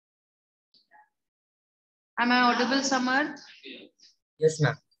Am I audible, Samar? Yes,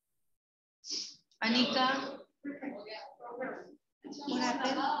 ma'am. Anika? What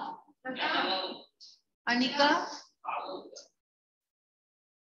happened? Anika?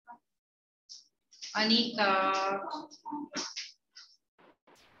 Anika?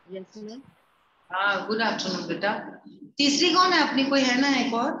 Yes, ma'am. हाँ, good afternoon बेटा. तीसरी कौन है अपनी? कोई है ना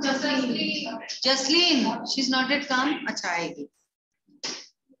एक और? Jasleen. She is not at कम. अच्छा आएगी.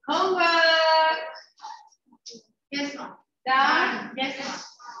 Homework. Yes ma'am. Done. Yes ma'am.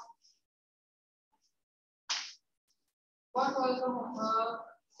 What was the homework?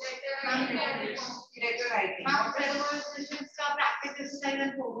 Letter writing. Prepositions का practice exercise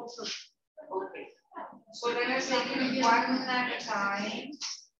and homework. Okay. So let us take it one at a time.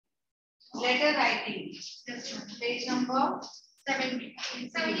 Letter writing. Page number 73.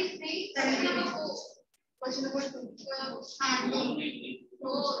 73. Question number 2. 2.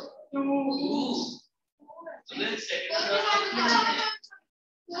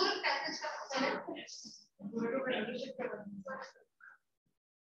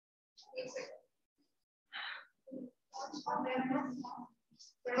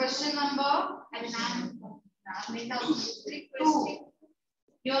 Question number 2.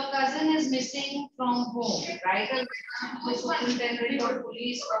 Your cousin is missing from home. Write a letter to the superintendent or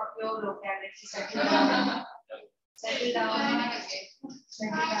police of your locality. Settle down. Settle down.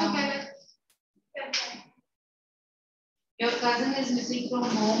 Settle down. Your cousin is missing from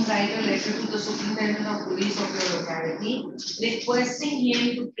home. Write a letter to the superintendent or police of your locality, requesting him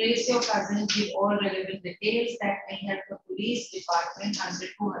to trace your cousin with all relevant details that may help the police department under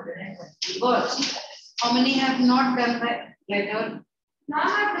 220 words. How many have not done that letter? Now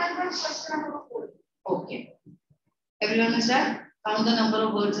I've done that question number 4. Okay. Everyone is done? Count the number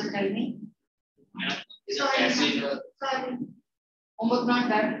of words and tell me. Sorry. Homework not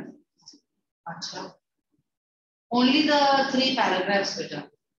done? Achha. Only the 3 paragraphs, beta.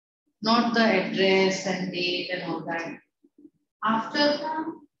 Not the address and date and all that. After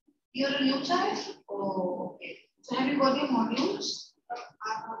you're a new child? Oh, okay. So have you got your modules?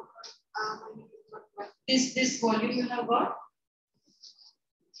 This volume you have got?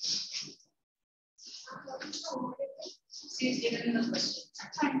 See, it's given in the question.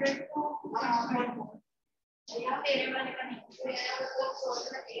 100 to 1 more.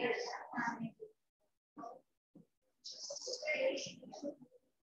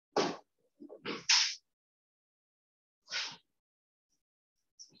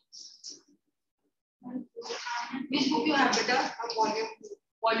 Which book you have, beta?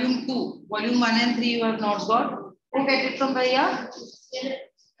 Volume 2. Volume 1 and 3 you have not got. Who get it from Bhaiya?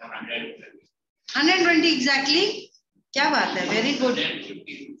 120 exactly. क्या बात है? Very good.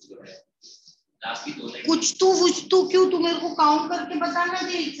 कुछ तू क्यों? तू मेरे को count करके बताना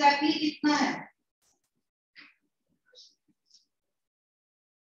कि exactly कितना है.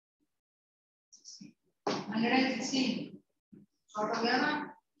 शॉर्ट हो गया ना?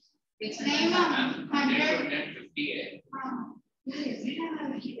 नहीं मैम 150 है. हाँ. Every time I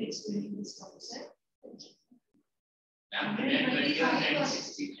will keep explaining this concept.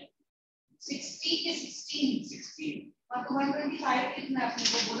 60 के 16. और तो 125 कितना आपने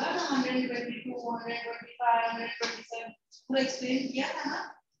को बोला ना? 122, 125, 127 पूरा एक्सप्लेन किया था ना?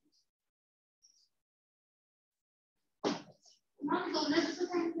 मैम दोनों से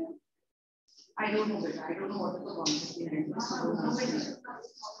thank you. I don't know, beta. I don't know what is the concept behind this.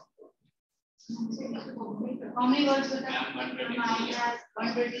 How many words were there?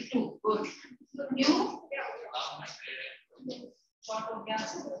 122. Good. You? Short हो गया.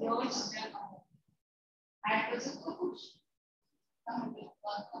 Yours? Add कर सकते हो कुछ?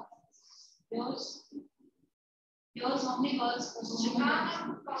 Yours how many words?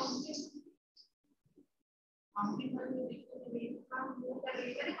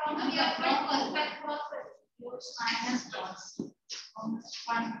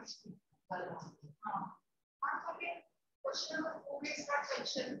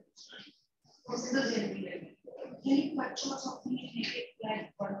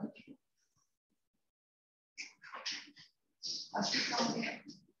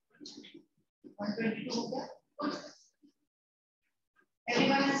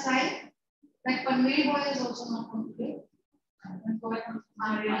 Everyone aside? Like Panveri boy is also not going to play.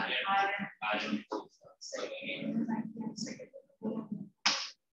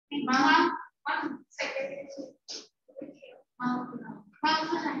 Mama, 1 second.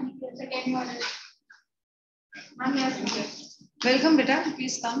 Welcome, beta.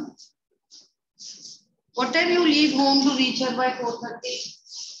 Please come. What time you leave home to reach her by 4:30?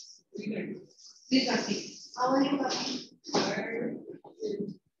 3:30. How are you coming?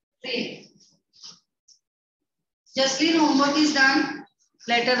 3. Jaslyn, homework is done.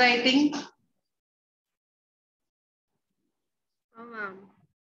 Letter writing. Oh, ma'am.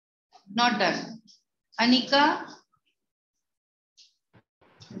 Not done. Anika.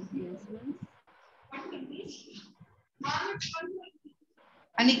 Yes, ma'am.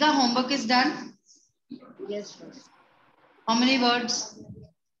 Anika, homework is done. Yes, ma'am. How many words?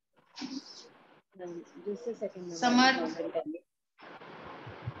 Just a second, ma'am. Samar.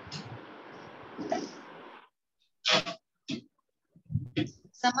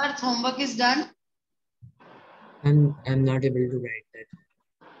 Samarth, homework is done. I'm not able to write that.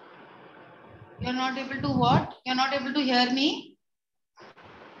 You're not able to what? You're not able to hear me?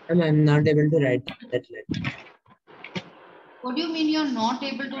 I'm not able to write that letter. What do you mean you're not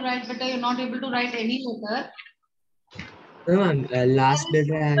able to write better? You're not able to write any letter? No, ma'am. Last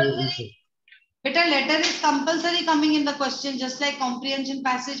letter I have. Beta, letter is compulsory coming in the question, just like comprehension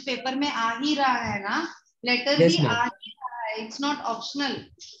passage paper में आ ही रहा है ना? Letter Yes, भी ma'am. आ ही रहा है. It's not optional.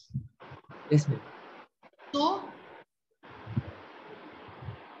 Yes, ma'am. So,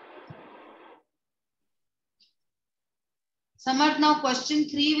 Samarth, now question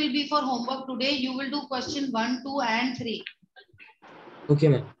 3 will be for homework today. You will do question 1, 2 and 3. Okay,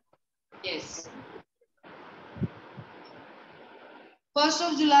 ma'am. Yes. 1st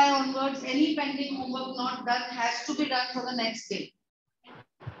of July onwards, any pending homework not done has to be done for the next day.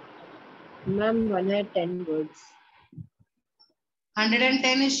 Ma'am, 110 words.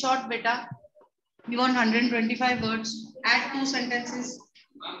 110 is short, beta. We want 125 words. Add 2 sentences.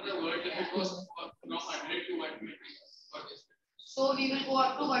 The word limit was from 100 to 120 for this. So we will go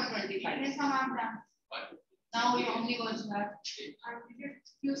up to 125. Yes, ma'am. Now we only words have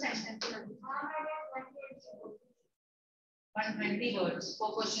few sentences. 120 words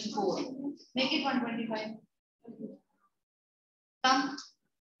for question 4. Make it 125. Come.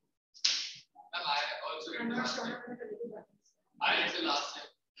 I'm not sure. I read the last time.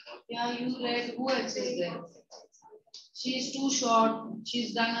 Yeah, you read. Who else is there? She is too short.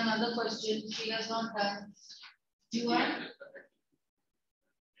 She's done another question. She has not done. You are?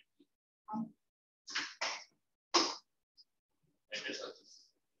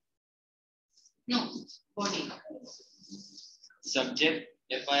 No. Body. Subject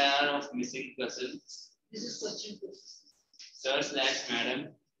FIR of missing cousin. This is question 2. Sir/Madam,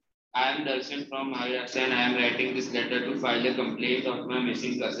 I am Darshan from Maharashtra and I am writing this letter to file a complaint of my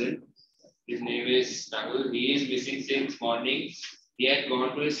missing cousin. His name is Rahul. He is missing since morning. He had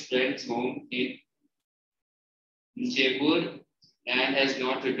gone to his friend's home in Jaipur and has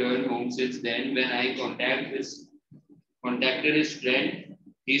not returned home since then. When I contacted his friend,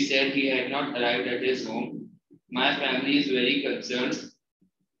 he said he had not arrived at his home. My family is very concerned.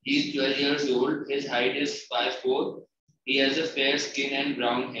 He is 12 years old. His height is 5'4". He has a fair skin and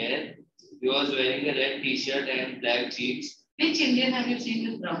brown hair. He was wearing a red t-shirt and black jeans. Which Indian have you seen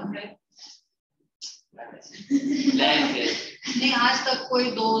with brown hair? Black hair. नहीं आज तक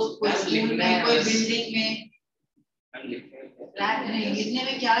कोई दोस्त कोई school में कोई building में black नहीं लिखने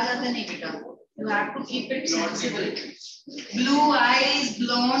में क्या जाता नहीं बेटा. You have to keep it sensible. Blue eyes,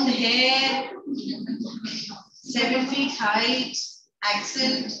 blonde hair, 7 feet height,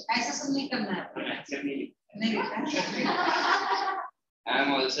 accent. ऐसा सब नहीं करना है. Accent नहीं. नहीं बेटा. I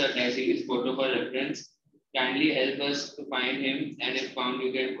am also attaching his photo for reference. Kindly help us to find him, and if found,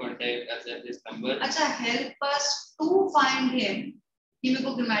 you can contact us at this number. अच्छा, help us to find him. ये मेरे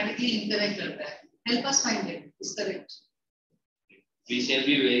को grammatically incorrect लगता है. Help us find him is correct. We shall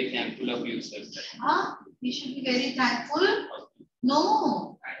be very thankful of you, sir. हाँ, we should be very thankful.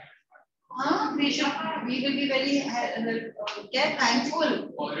 No. हाँ, we will be very get thankful.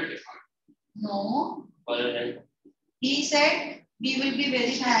 No. He said we will be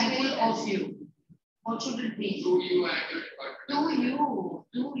very thankful of you. What should it be? To you and your department.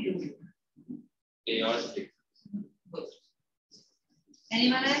 To you. Yours. Good.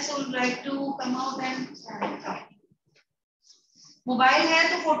 Anyone else who would like to come out and mobile है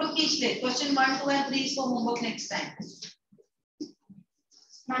तो photo खींच ले. Question 1, 2 and 3 is for homework next time.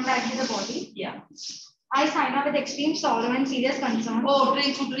 Not back to the body. Yeah. I sign up with extreme sorrow and serious concern. Oh,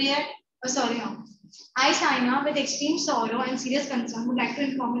 train छूट रही है. Oh, sorry, ma'am. I sign up with extreme sorrow and serious concern. Would like to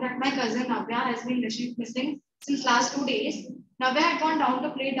inform you that my cousin Navya has been missing since last 2 days. Navya had gone down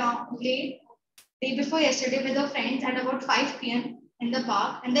to play day before yesterday with her friends at about 5 p.m. in the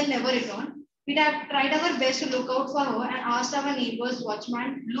park and then never returned. We have tried our best to look out for her and asked our neighbor's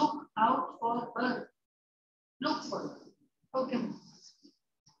watchman, Look out for her. Look for her. okay,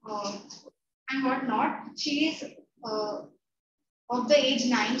 and what not. She is of the age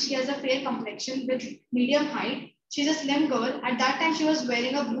 9. She has a fair complexion with medium height. She's a slim girl. At that time, she was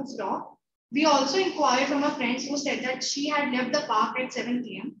wearing a blue frock. We also inquired from our friends who said that she had left the park at 7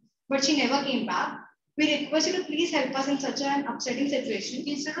 p.m. but she never came back. We request you to please help us in such an upsetting situation.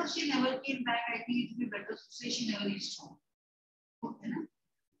 Instead of she never came back, I think it would be better to say she never reached home. Okay, na?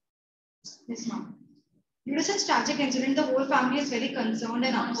 Yes, ma'am. Due to such tragic incident, the whole family is very concerned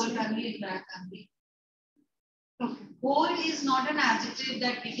and Not whole upset. family is bad family. Okay. Whole is not an adjective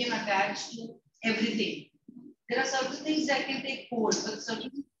that we can attach to everything. There are certain things that can take whole, but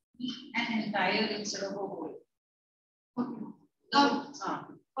certain an entire instead of a whole. Okay. So,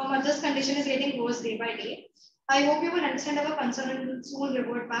 Our mother's condition is getting worse day by day. I hope you will understand our concern and will soon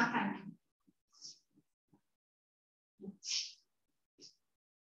revert back. Thank you.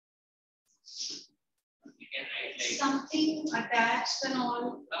 You can write like something attached and all.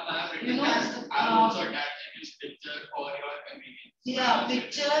 You know, I also attach this picture for your convenience. Yeah,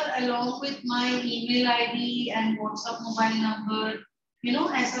 picture along with my email ID and WhatsApp mobile number. You know,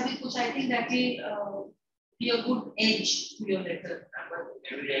 ऐसा भी कुछ, I think that will be a good edge to your letter.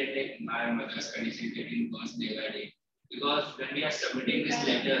 every day like my mother's condition is getting worse day by day. Because when we are submitting this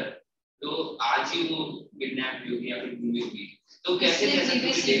letter, तो आज ही वो kidnap होगी या फिर ढूंढी होगी. तो कैसे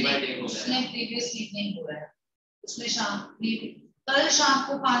day by day हो रहा है? उसने previously नहीं बोला है. उसने कल शाम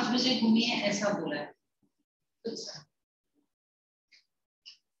को 5 बजे घूमी है ऐसा बोला है.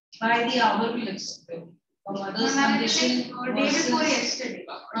 By the hour भी लग सकते हो. Or mother's condition day before yesterday.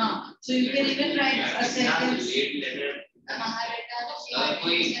 So you can even write a sentence. Late letter.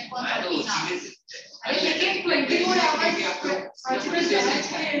 कोई मैं तो उसी में लेकिन 24 hours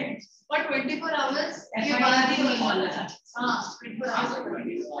For 24 hours के बाद ही बोला है. 24 hours.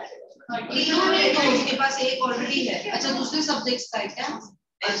 तीनों तो उसके पास एक ऑलरेडी है. अच्छा दूसरे सब्जेक्ट्स का है क्या?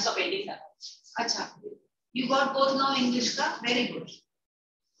 इसका पेंडिंग था. अच्छा. You got both now English का. Very good.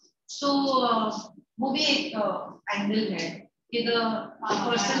 So वो भी एक angle है. The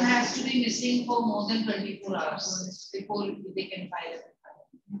person has to be missing for more than 24 hours before they can file it.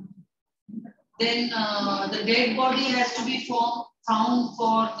 Then the dead body has to be found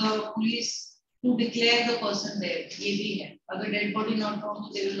for the police to declare the person dead. ये भी है. अगर dead body not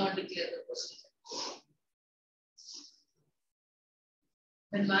found, they will not declare the person dead.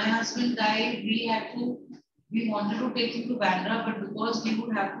 When my husband died, we wanted to take him to Bandra, but because we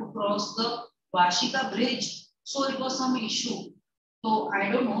would have to cross the Vashika bridge, so it was some issue. So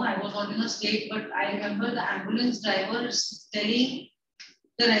I don't know, I was not in a state, but I remember the ambulance drivers telling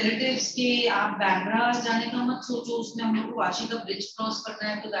the relatives कि आप Bandra जाने का मत सोचो, उसमें हम लोग को Vashika bridge cross करना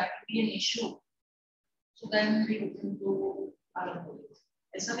है, तो that would be an issue. So then we took him to Alamur.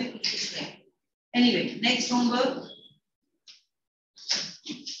 ऐसा भी कुछ नहीं. Anyway, next homework.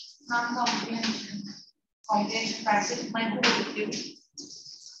 Comprehension passage. My book with you.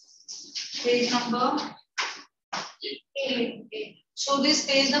 Page number 8. So this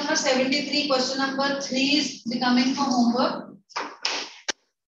page number 73, question number 3 is becoming for homework.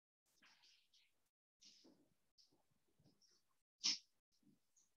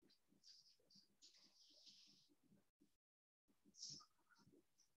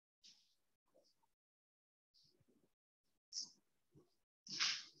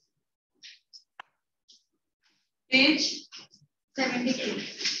 Page 73.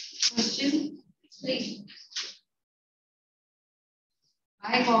 Question 3.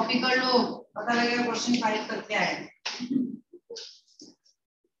 I copy कर लो, पता लगेगा question 5 तक क्या है.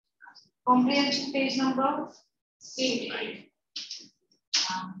 Comprehension page number 8.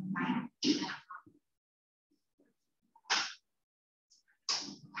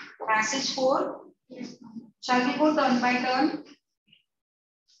 Passage 4. Shall we go turn by turn?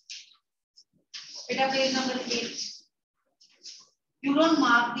 Page number 8. You don't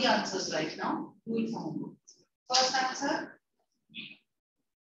mark the answers right now. Do it for me. First answer,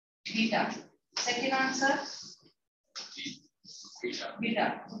 beta. Second answer,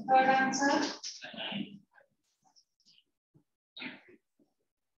 beta. Third answer,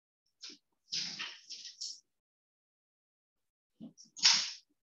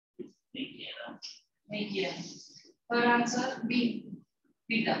 medium. Third answer, B.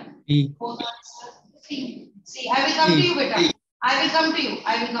 Beta. E. Fourth answer, C. C. I will come to you, beta. I will come to you.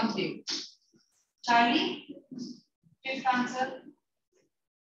 I will come to you. Charlie. Fifth answer.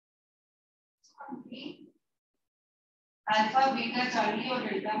 Alpha, beta, Charlie or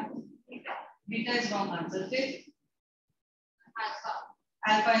delta? Beta. Beta is wrong answer. Fifth. Alpha.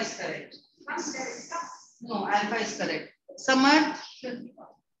 Alpha is correct. No, alpha is correct. Samad.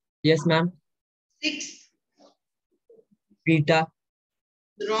 Yes, ma'am. Sixth. Beta.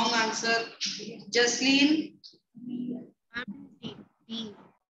 Wrong answer. Jasleen. D.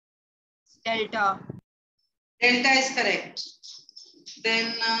 Delta. Delta is correct.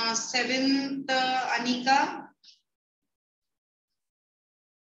 Then seventh, Anika.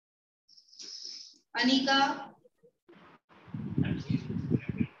 Anika.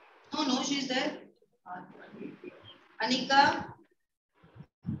 No, she's there. Anika.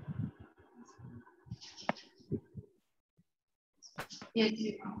 Yes.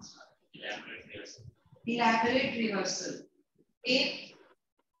 Elaborate reversal. Eight.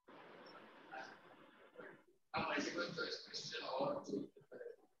 A multiple choice question or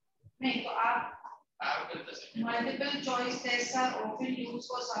नहीं तो आप multiple choice tests are often used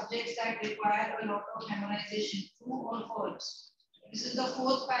for subjects that require a lot of memorization. True or false? This is the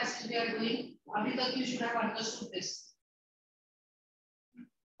fourth passage we are doing. अभी तक you should have understood this.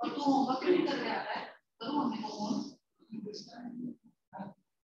 और तू homework क्यों नहीं करके आता है? करो मम्मी को फोन.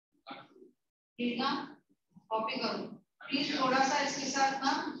 ठीक ना? कॉपी करो. प्लीज थोड़ा सा इसके साथ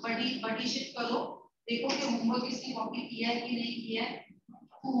ना बड़ी शिफ्ट करो. देखो कि होमवर्क इसकी कॉपी किया है कि नहीं किया है.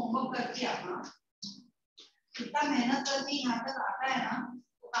 तू होमवर्क करके आना. इतना मेहनत करके यहाँ तक आता है ना,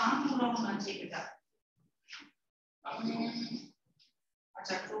 तो काम पूरा होना चाहिए बेटा.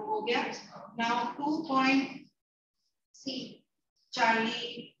 अच्छा तो हो गया. Now 2.C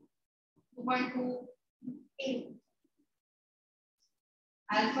Charlie 2.2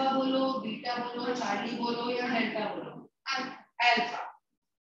 अल्फा बोलो, बीटा बोलो, चार्ली बोलो या डेल्टा बोलो. Alpha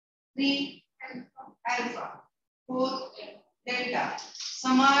 3 alpha 4 delta.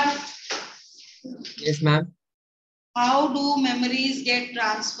 Samar. Yes, ma'am. How do memories get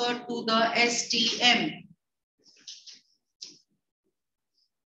transferred to the STM?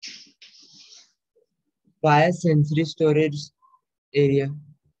 Via sensory storage area.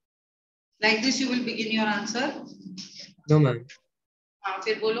 Like this, you will begin your answer. No, ma'am. हाँ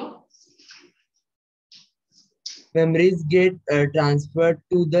फिर बोलो. Memories get transferred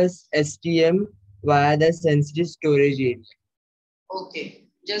to the STM via the sensory storage area. Okay.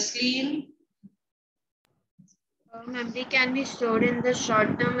 Jasleen. Memory can be stored in the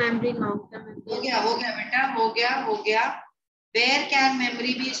short-term memory, long-term memory. हो गया बेटा, हो गया. Where can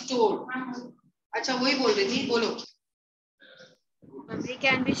memory be stored? अच्छा वही बोल रही थी, बोलो. Memory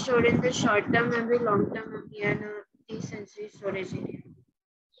can be stored in the short-term memory, long-term memory, and the sensory storage area.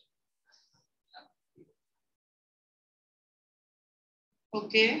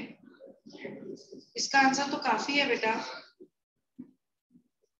 Okay. इसका आंसर तो काफी है बेटा.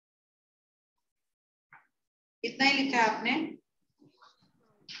 इतना ही लिखा है आपने.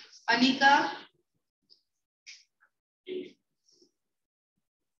 Anika.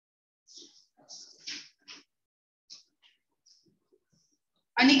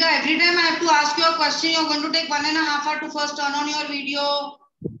 Anika, every time I have to ask you a question, you're going to take 1.5 hours to first turn on your video,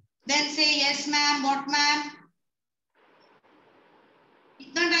 then say yes ma'am, what ma'am.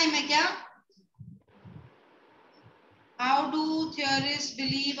 इतना टाइम है क्या? How do theorists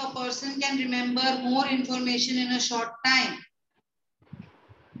believe a person can remember more information in a short time?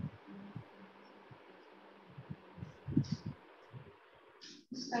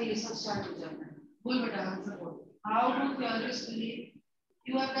 ये सब start हो जाता है. बोल बेटा आंसर बोल. How do theorists believe?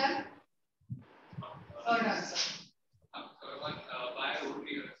 You are done. Third answer. by root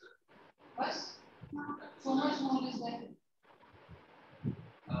reversal. बस. So much more is there.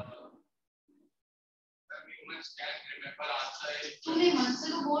 Humans can remember answer. तूने मन से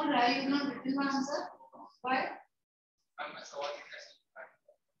तो बोल रहा है. You not written the answer. Why? I'm sorry.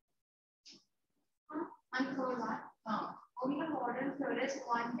 And third one. Only a modern theorist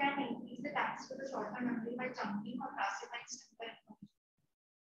one can increase the access to the short-term memory by chunking or classifying simple information.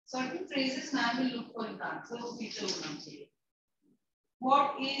 Certain phrases man will look for an answer or feature होना चाहिए.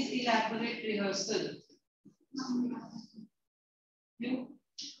 What is elaborate rehearsal?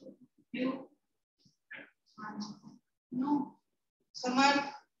 You. No. Samar,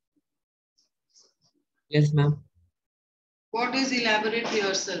 Yes, ma'am. what is elaborate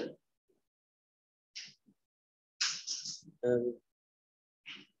rehearsal?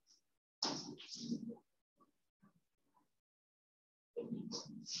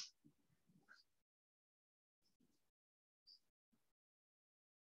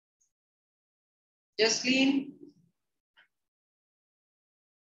 Jasleen.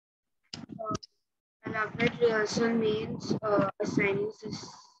 Elaborate rehearsal means assigning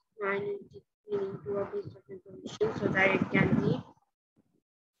systematic meaning to a piece of information so that it can be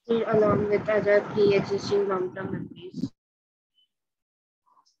stored along with other pre-existing long-term memories.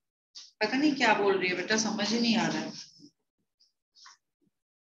 पता नहीं क्या बोल रही है बेटा, समझ ही नहीं आ रहा है.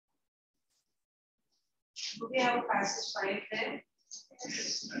 We have a passage 5 there.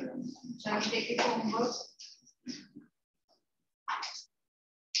 Shall we take it homework?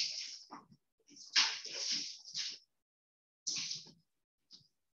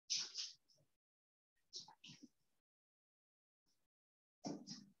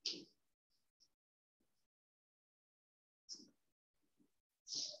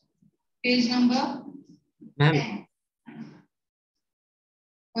 Page number Ma'am, 10.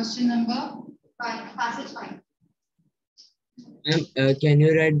 question number 5. Passage 5. ma'am, can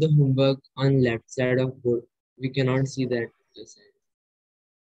you write the homework on left side of board? We cannot see that side.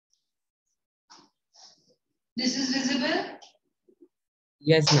 this is visible.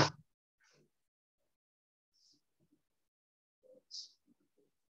 Yes, ma'am.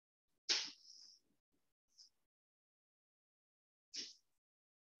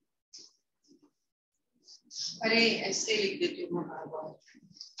 अरे ऐसे लिख देती हूँ मैं बार बार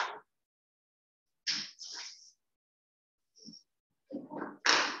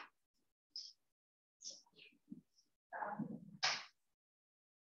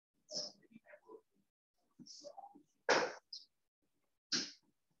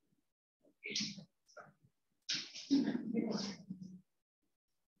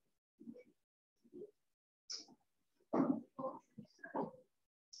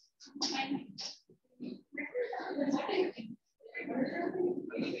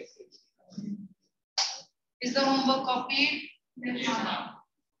Is the homework copied?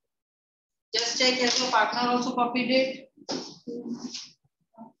 Just check has your partner also copied it.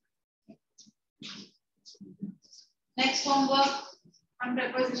 Next homework on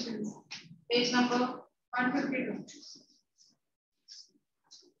prepositions. Page number 152.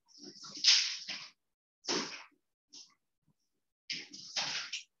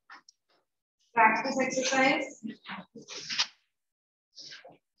 Practice exercise.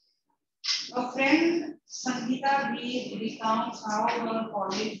 A friend, Sangeeta B, recounts how her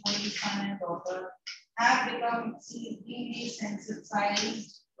college boy son and daughter have become exceedingly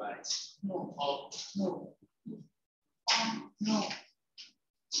sensitized. No. No. No.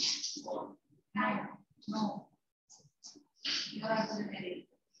 No. You are absolutely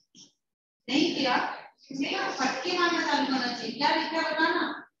नहीं किया इसमें ना फटके मारना चालू करना चाहिए क्या लिख के बताना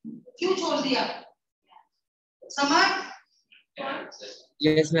क्यों छोड़ दिया समझ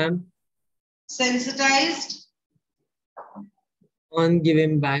Yes, ma'am. sensitized On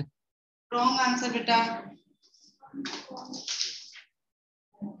giving back. wrong answer beta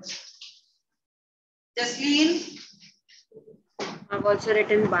Jasleen I've also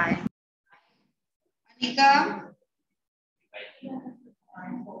written by. Anika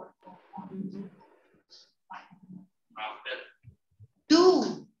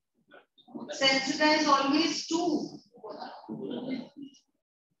two sensitize always two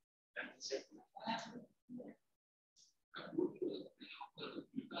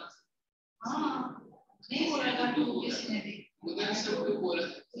हाँ नहीं बोला था टू किसी ने भी उधर से तो बोला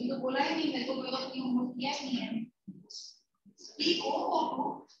तुम तो बोला ही नहीं मेरे को बोला कि होमवर्क किया ही नहीं है टी ओ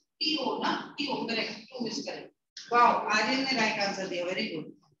ना T O correct two is correct wow Aryan ने राइट आंसर दिया वेरी गुड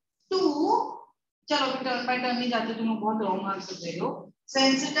टू चलो टर्न बाय टर्न नहीं जाते तुम लोग बहुत रॉन्ग आंसर दे रहे हो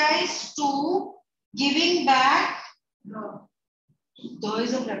sensitize to giving back there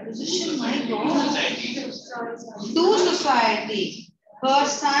is a preposition my god to society her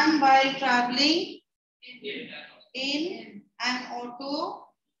son while traveling in an auto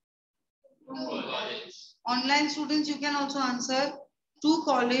online students you can also answer to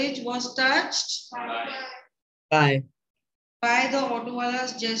college was touched By. by the auto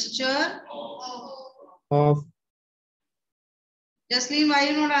wala's gesture Of. Jasleen why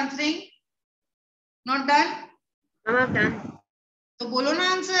you not answering not done I'm done. तो बोलो ना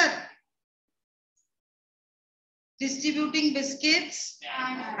answer distributing biscuits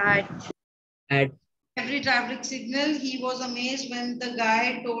Right. At. every traffic signal he was amazed when the guy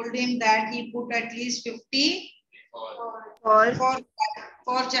told him that he put at least 50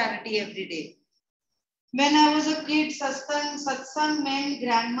 for charity every day when I was a kid satsang meant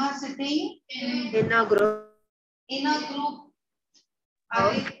grandma sitting In a group. in a group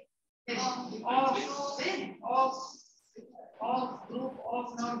of group of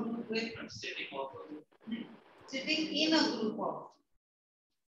not group with sitting in a group of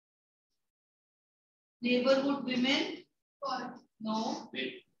neighborhood women no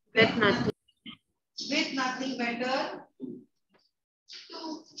With nothing. with nothing better to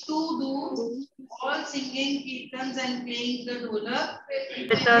do all singing kirtans and playing the dholak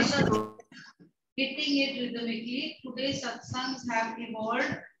With a spoon. hitting it rhythmically today satsangs have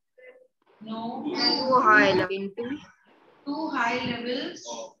evolved no Too high level. two high levels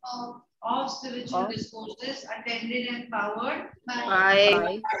of spiritual discourses attended and powered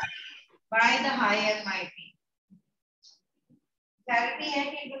by the high and mighty. Clarity है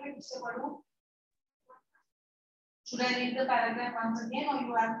कि एक minute से पढ़ूं? Should I read the paragraph once again or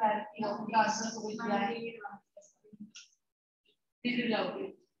you have clarity of the answer to which I read it loudly?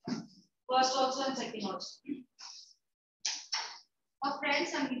 First also and second also. A friend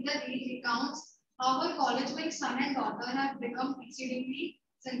Sangeeta recounts how her college-going son and daughter have become exceedingly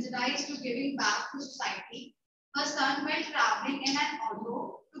sensitized to giving back to society. Her son, while traveling in an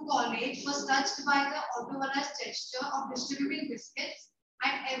auto to college, was touched by the autowala's gesture of distributing biscuits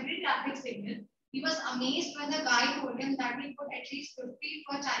at every traffic signal. He was amazed when the guy told him that he put at least 50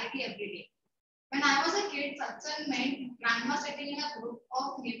 for charity every day. When I was a kid, satsang meant grandma sitting in a group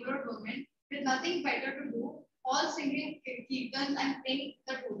of neighborhood women with nothing better to do, all singing kirtans and playing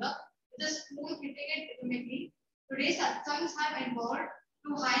the dhulak, with a spoon hitting it rhythmically. Today, satsangs have evolved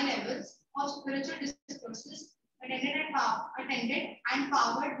to high levels of spiritual discourses attended and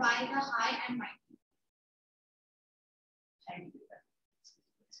powered by the high and mighty.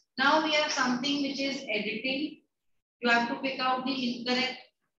 Now we have something which is editing. You have to pick out the incorrect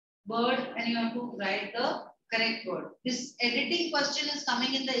word and you have to write the correct word. This editing question is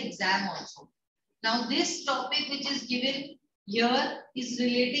coming in the exam also. Now this topic which is given here is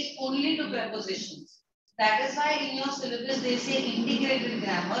relating only to prepositions. That is why in your syllabus they say integrated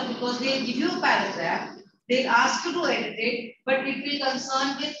grammar, because they give you a paragraph, they ask you to edit it, but it will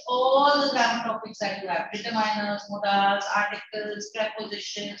concern with all the grammar topics that you have: determiners, modals, articles,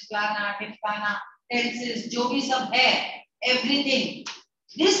 prepositions, plana, timkana, tenses, jo bhi sab hai, everything.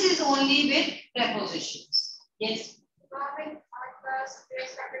 This is only with prepositions. Yes.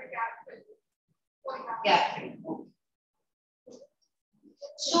 Gap.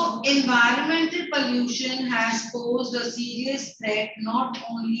 So environmental pollution has posed a serious threat not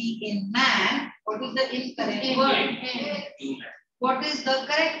only in man. What is the incorrect word? What is the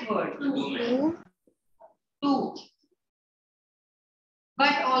correct word? Two.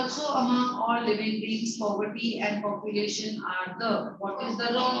 But also among all living beings, poverty and population are the. What is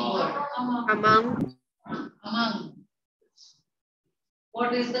the wrong word? Among. Among.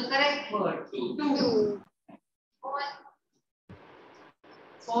 What is the correct word? Two.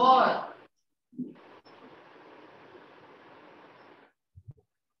 For.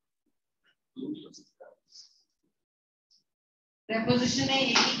 Preposition में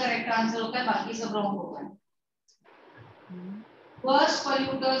एक ही correct answer होता है, बाकी सब wrong होता है. Worst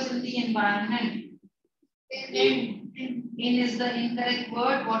polluters in the environment. In is the incorrect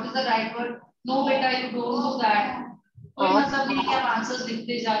word. What is the right word? No, beta, you don't do that. कोई मतलब नहीं कि आप answers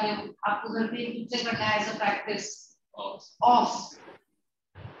लिखते जा रहे हो. आपको घर पे खुद से करना है as a practice. Off.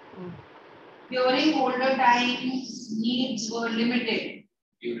 During older times, needs were limited.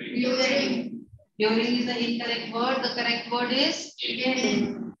 During is the incorrect word. The correct word is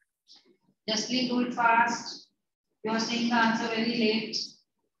in. Justly do it fast. You are saying the answer very late.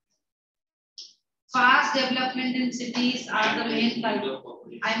 Fast development in cities are the main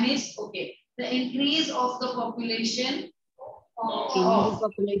culprit. I missed. Okay. The increase of the population.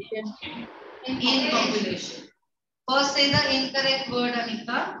 In population. First say the incorrect word,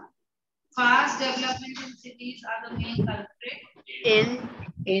 Anika. Fast development in cities are the main culprit.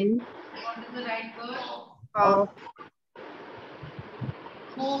 In. What is the right word? Of.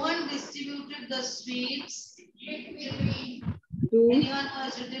 Mohan distributed the sweets. Two. Anyone who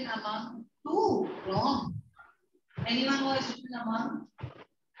has written among? Two. Wrong. Anyone who has written among?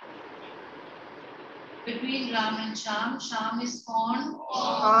 Between Ram and Sham. Sham is fond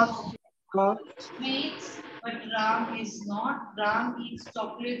Of. sweets, but Ram is not. Ram eats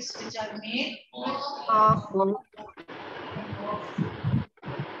chocolates which are made Of.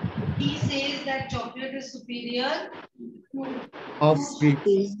 He says that chocolate is superior Of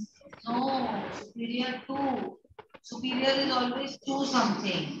sweets. No, superior to. Superior is always to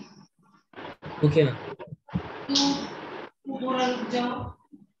something. Okay, ma'am. To थोड़ा रुक जाओ.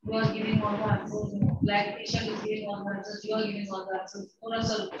 You are giving all the answers. Black T-shirt is giving all the answers. You are giving all the answers. थोड़ा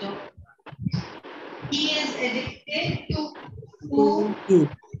सा रुक जाओ. He is addicted to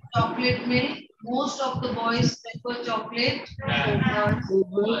chocolate milk. Most of the boys prefer chocolate.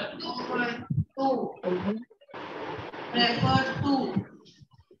 Prefer to.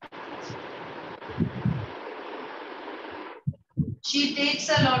 She takes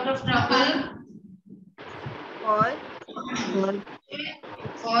a lot of trouble.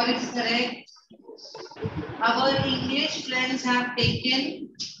 For is correct. Our English friends have taken.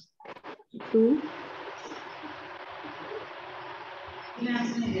 Two.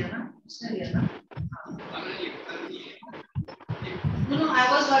 No, I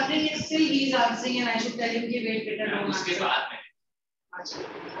was wondering if still he is answering and I should tell him कि wait better don't answer.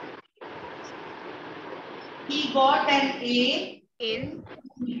 He got an A in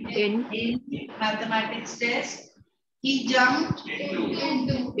mathematics test. He jumped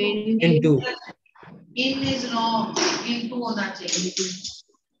into. In is wrong. Into होना चाहिए.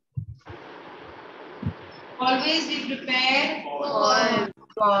 Always be prepared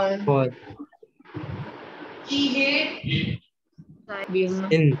For. She hid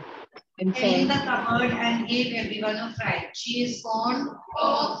In. in the cupboard and gave everyone a fright. She is fond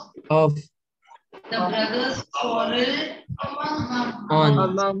of Of. the brothers quarrel On.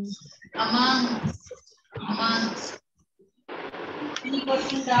 amongst. Any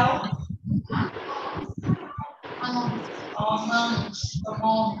question doubt?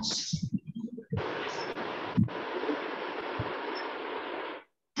 Amongst.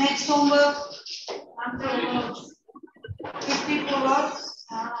 Next homework. 50 proverbs.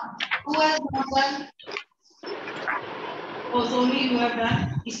 Who has not done? Oh, so only you have done.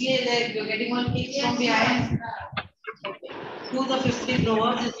 इसलिए you're getting all kicks from behind. Do the 50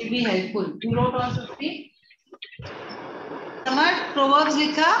 proverbs. It will be helpful. You wrote all 50. Samar, proverbs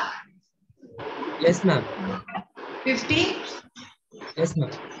लिखा? Yes, ma'am. 50. Yes,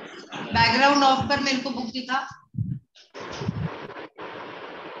 ma'am. Background of कर मेरे को book दिखा.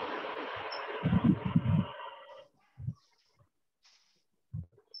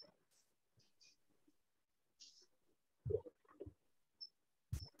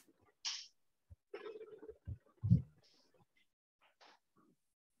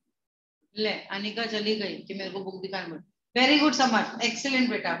 ले अनिका चली गई कि मेरे को बुक दिखाने में. वेरी गुड समर, एक्सीलेंट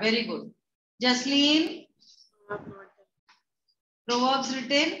बेटा, very good. Jasleen, proverbs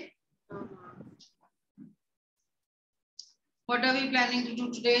written. What are we planning to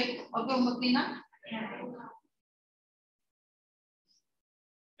do today? Okay, Makrina.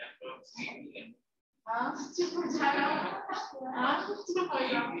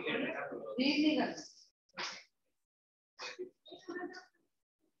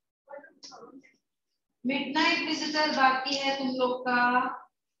 Midnight visitor बाकी है तुम लोग का.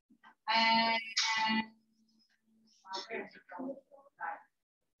 एंड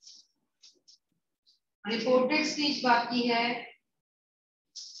रिपोर्टेड स्पीच बाकी है.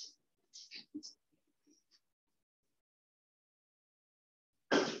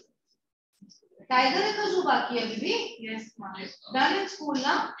 टाइगर है तो जो बाकी है अभी भी. यस डन इन स्कूल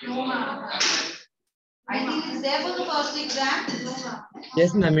ना. No ma'am. I think it's there for the first exam.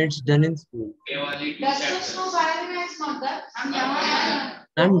 Yes, ma'am. It's done in school. Does the snow by the way it's not done? I'm done.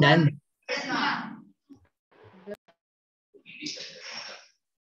 I'm done. Yes, ma'am.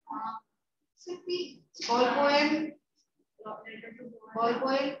 Ball poem. Ball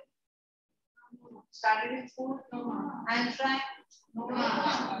poem. Started in school. No, ma'am. And Frank. No,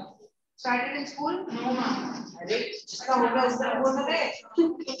 ma'am. Started in school. No, ma'am. अरे इसका होगा इसका बोल रहे.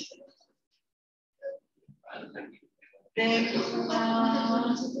 Then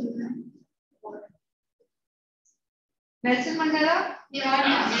Nelson Mandela.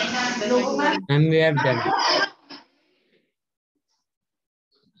 Yeah. Logo man. And we have done.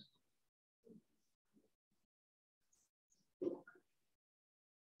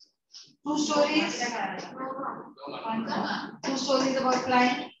 Two stories. Two stories about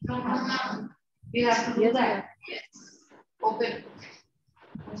flying. We have to do that. Open.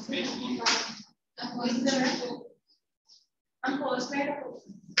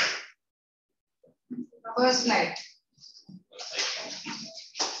 First slide.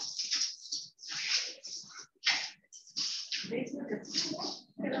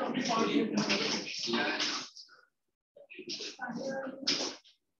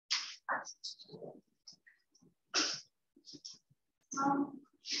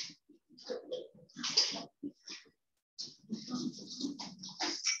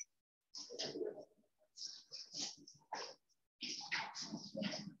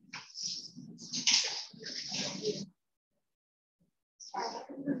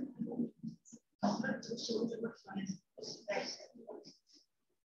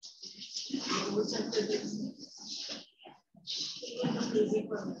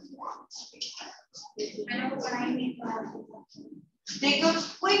 Take a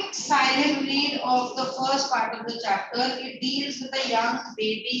quick silent read of the first part of the chapter. It deals with a young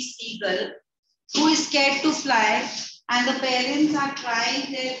baby seagull who is scared to fly, and the parents are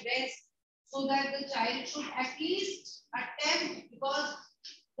trying their best so that the child should at least attempt, because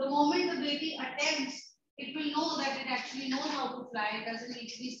the moment the baby attempts, it will know that it actually knows how to fly. It doesn't need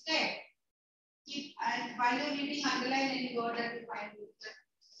to be scared. And while you're reading, underline any word that you find useful.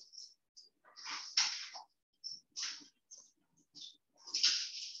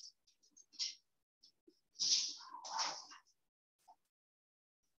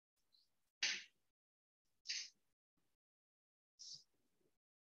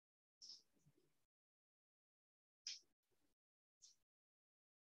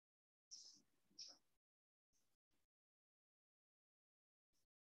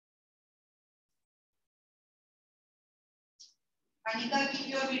 Anika, keep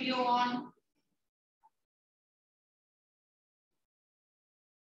your video on.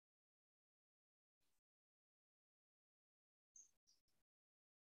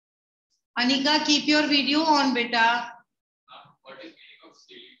 Anika, keep your video on, beta. What is meaning of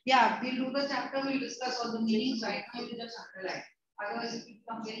stealing? Yeah, we'll do the chapter, we'll discuss all the meanings right now, we'll just underline. Otherwise, it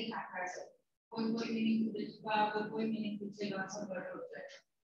becomes very haphazard. कोई meaning पूछेगा, कोई meaning पूछेगा, सब गड़बड़ हो जाएगा.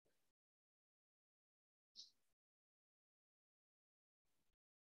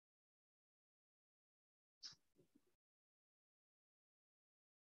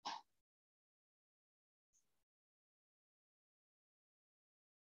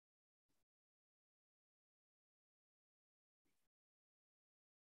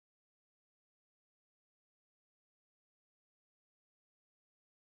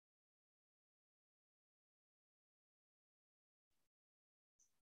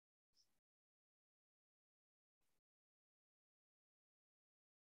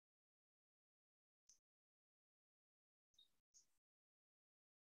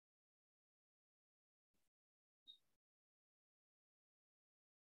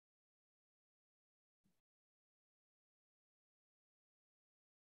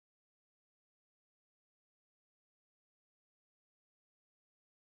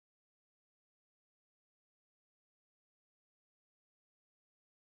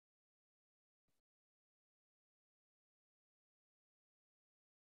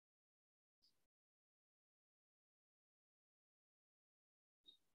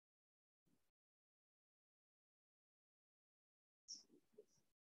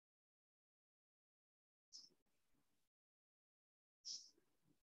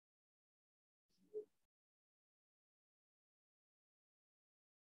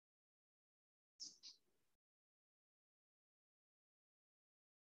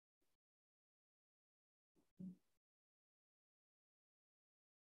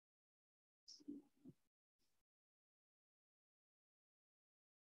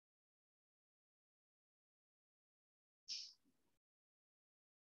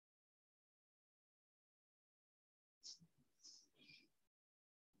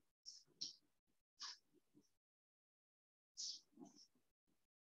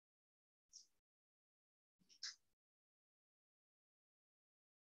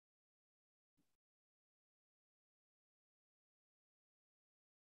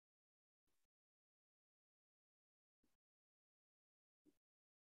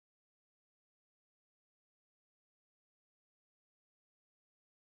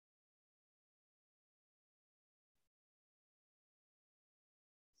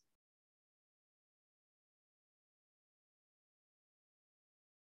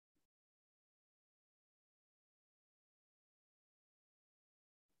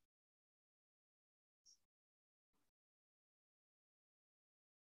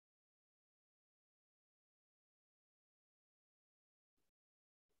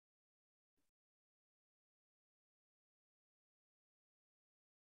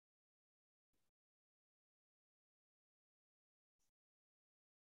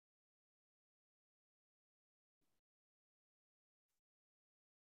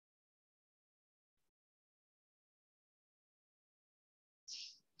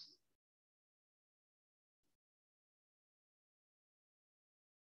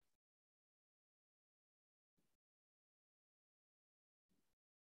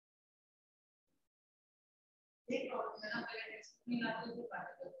 एक और मेरा पहले एक्सप्लेन आते हुए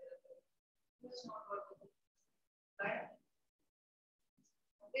बात करते हैं it's not what right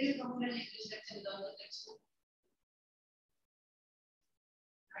very common English lecture down the textbook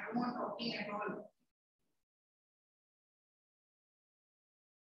I don't want talking at all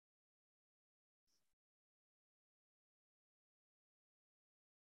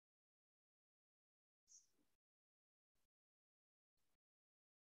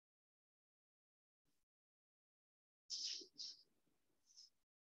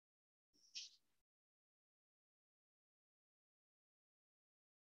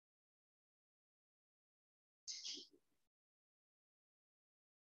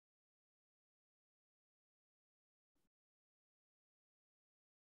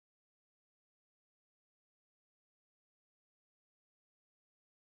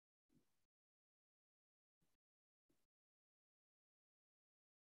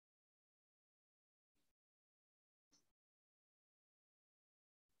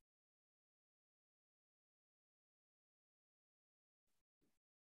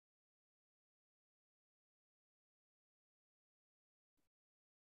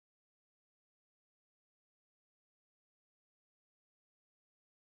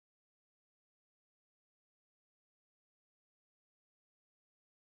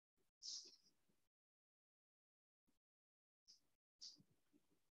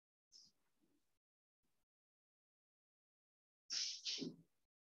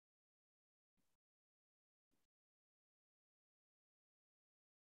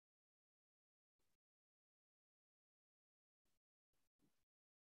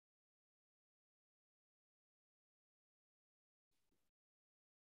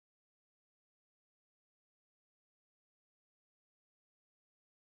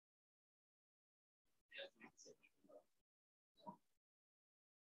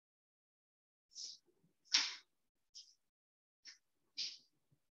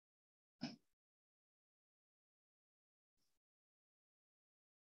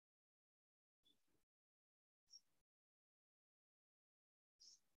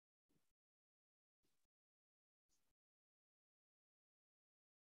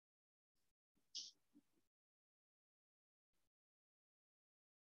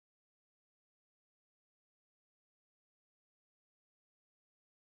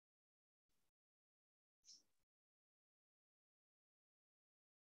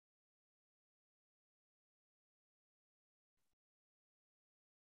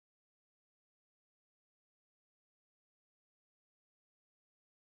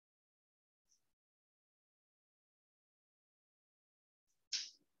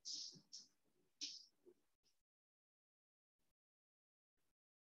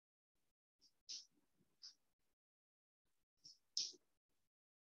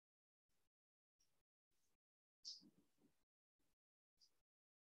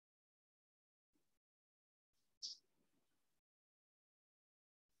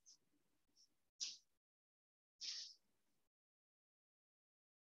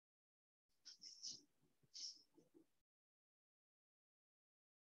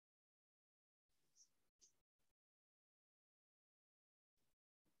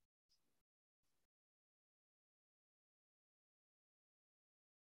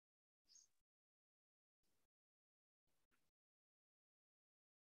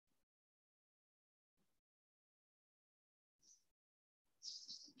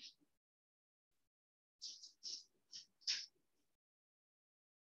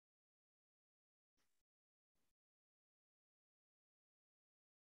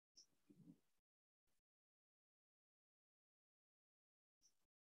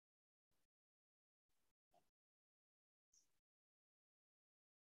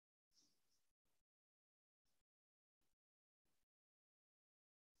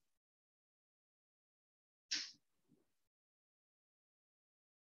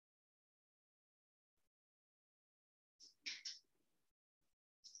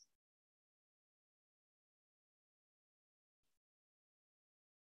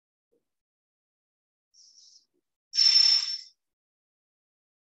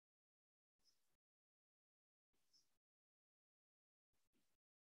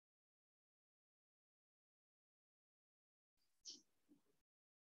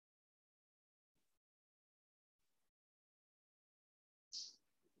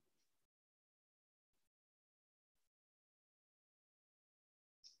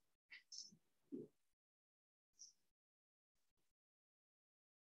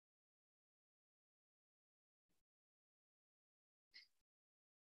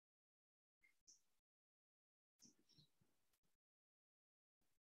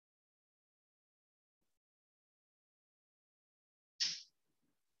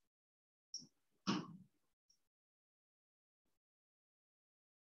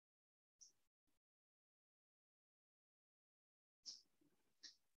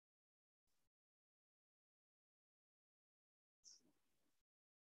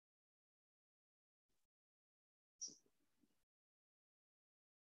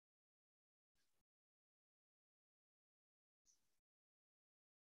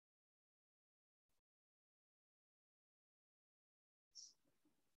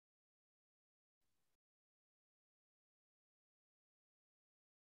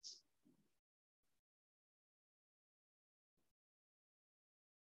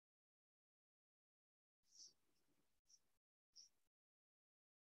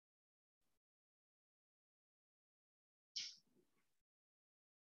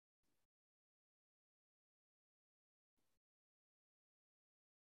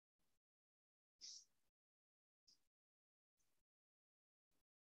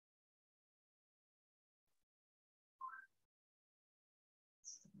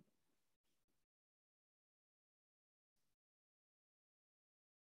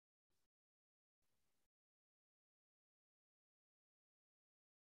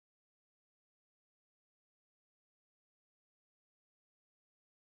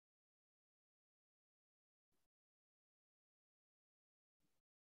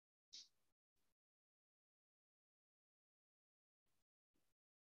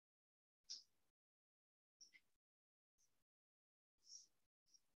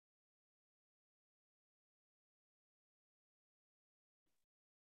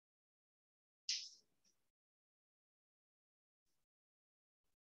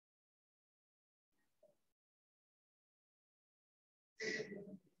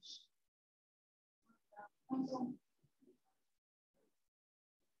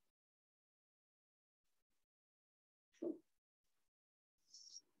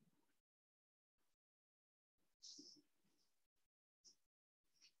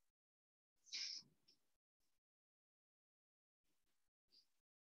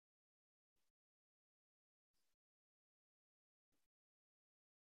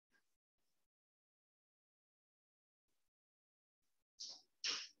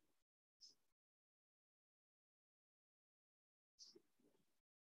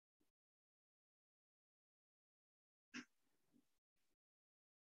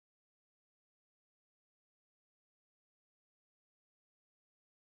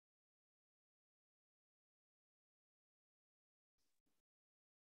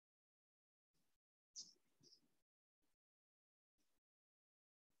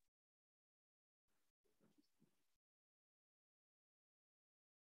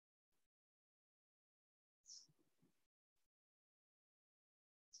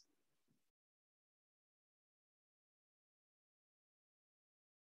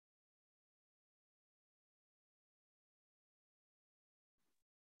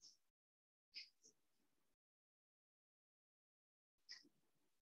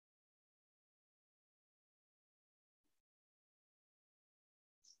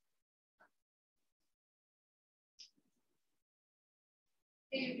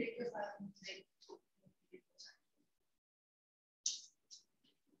You take your cousin's name.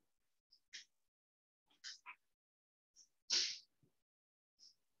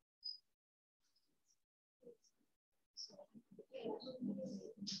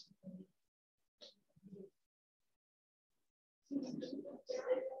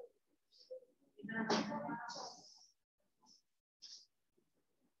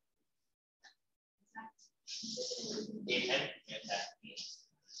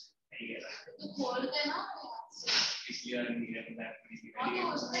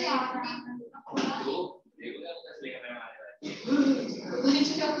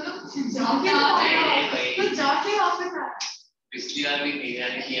 पिछली बार भी नहीं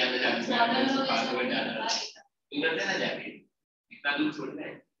यानी कि याद है पास में जाना तुम रहते ना जाके इतना दूर छोड़ना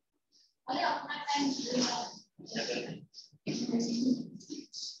है अरे अपना टाइम क्या करते हैं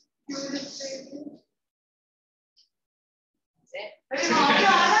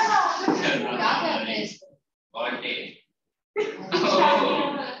इसको ऑल डे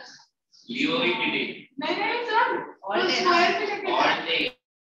लियो ही टुडे नहीं sir all day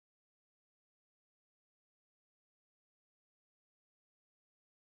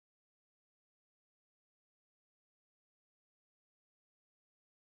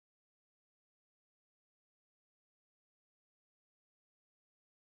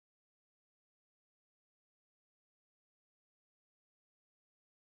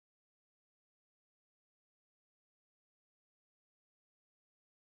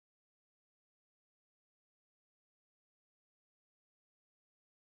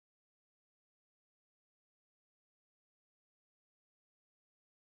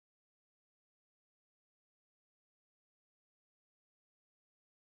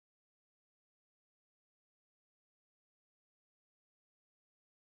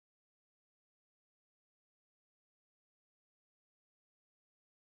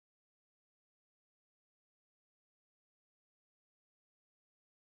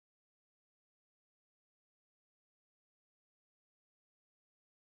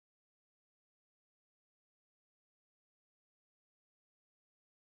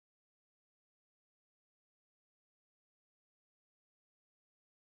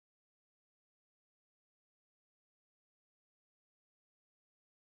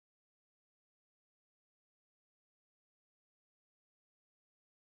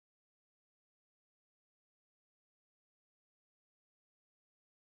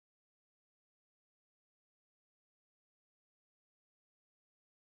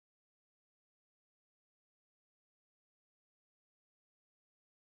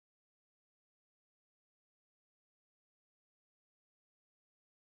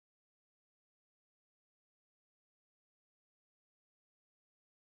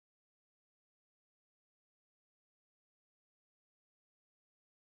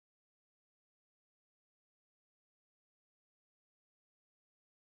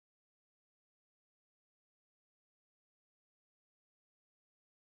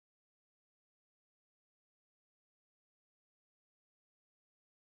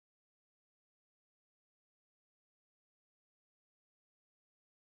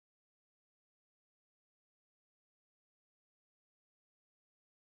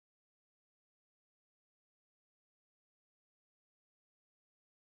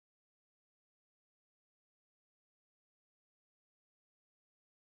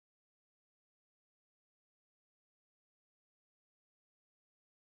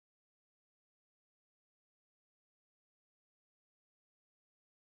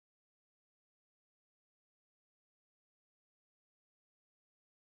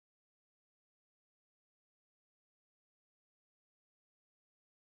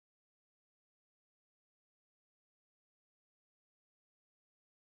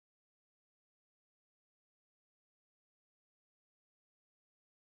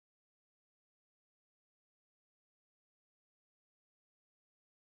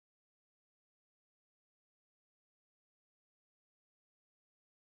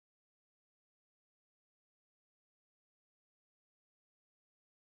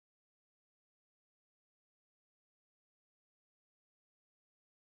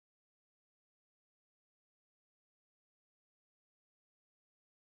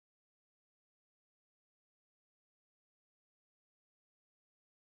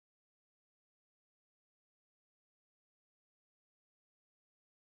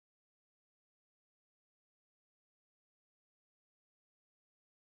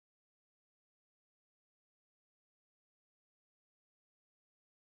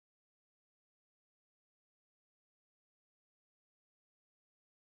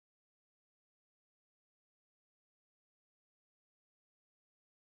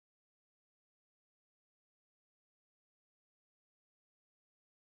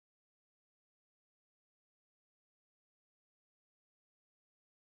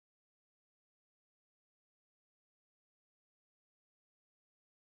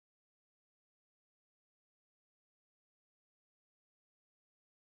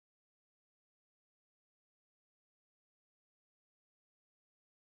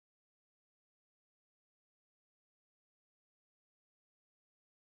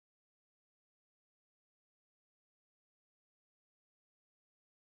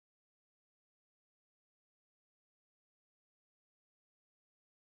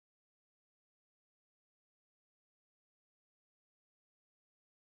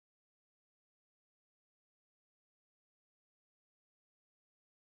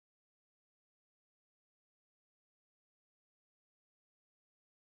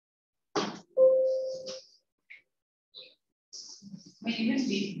I mean,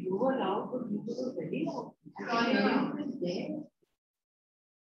 even you were loud, but you were very loud.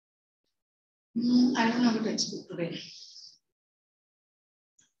 I don't have a textbook today.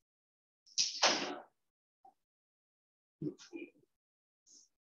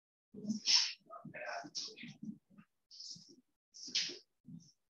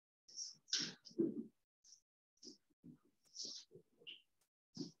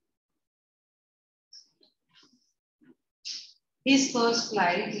 His first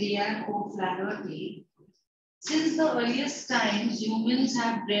flight, Lian O'Flaherty. Since the earliest times, humans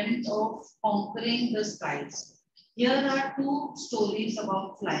have dreamt of conquering the skies. Here are two stories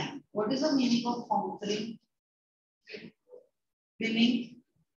about flying. What is the meaning of conquering? Meaning,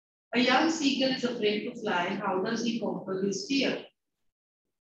 a young seagull is afraid to fly. How does he conquer his fear?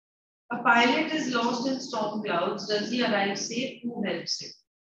 A pilot is lost in storm clouds. Does he arrive safe? Who helps him?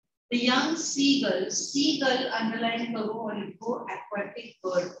 The young seagull underline the row or aquatic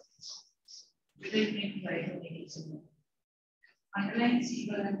bird. Underline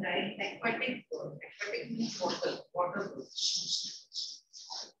seagull and write aquatic bird. Aquatic means water bird.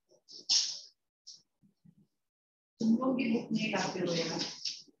 तुम लोग की book नहीं लाते हो यार.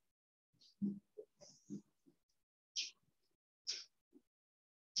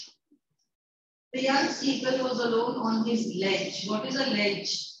 The young seagull was alone on his ledge. What is a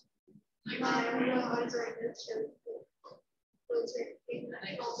ledge?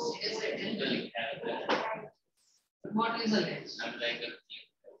 What is a ledge?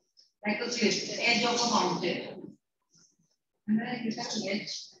 Like a cliff, edge of a mountain. And then I get a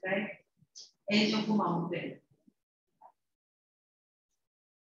ledge, right? Edge of a mountain.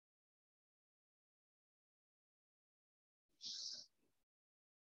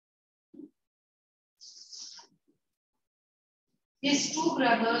 His two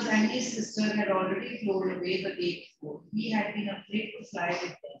brothers and his sister had already flown away the day before. He had been afraid to fly with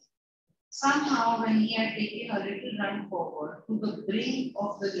them. Somehow, when he had taken a little run forward to the brink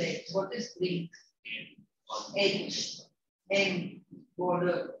of the ledge, what is brink? Edge, end,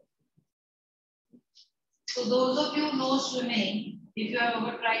 border. So those of you who know swimming, if you have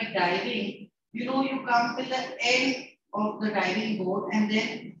ever tried diving, you know you come till the end of the diving board and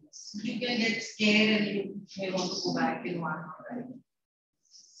then you can get scared and you may want to go back in one more time.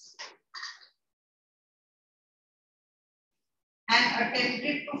 And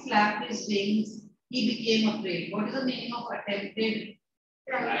attempted to flap his wings, he became afraid. What is the meaning of attempted?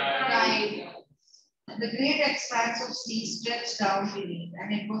 Right. The great expanse of sea stretched down beneath,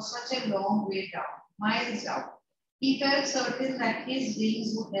 and it was such a long way down, miles down. He felt certain that his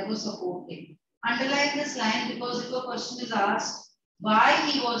wings would never support him. Underline this line because if a question is asked why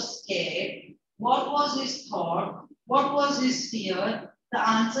he was scared, what was his thought, what was his fear, the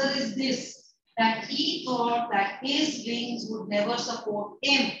answer is this, that he thought that his wings would never support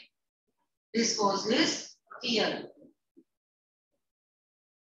him. This was his fear.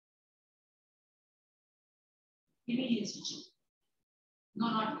 Give me his. No,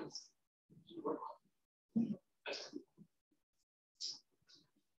 not this.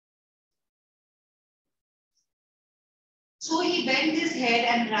 So he bent his head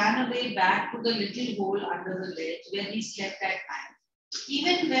and ran away back to the little hole under the ledge where he slept at night.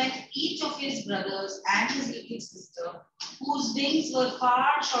 Even when each of his brothers and his little sister, whose wings were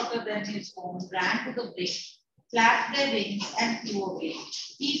far shorter than his own, ran to the brink, flapped their wings and flew away,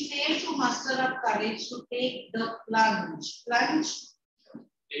 he failed to muster up courage to take the plunge. Plunge?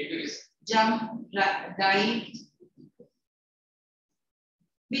 Jump, dive,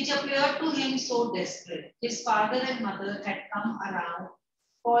 which appeared to him so desperate. His father and mother had come around,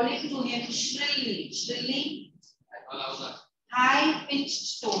 calling to him shrilly,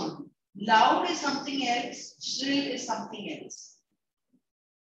 high-pitched tone. Loud is something else, shrill is something else.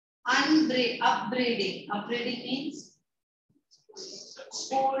 Upbraiding means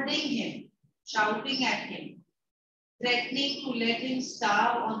scolding him, shouting at him, threatening to let him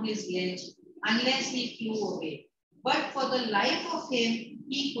starve on his ledge unless he flew away. But for the life of him,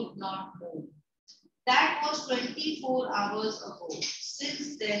 he could not move. That was 24 hours ago.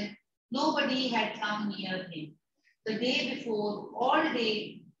 Since then, nobody had come near him. The day before, all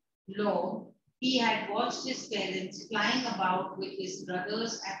day long, he had watched his parents flying about with his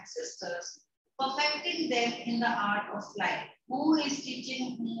brothers and sisters, perfecting them in the art of flight. Who is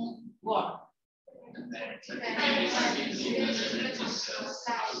teaching whom what?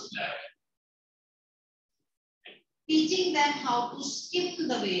 Teaching them how to skim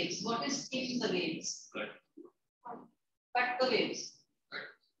the waves. What is skim the waves? Cut the waves.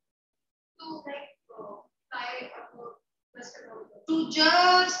 To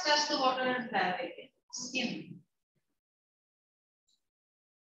just touch the water and fly away. Skim.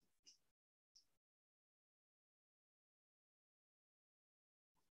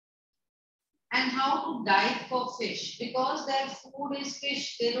 and how to dive for fish because their food is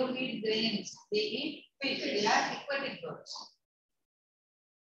fish. They don't eat grains. They eat fish. They are aquatic birds.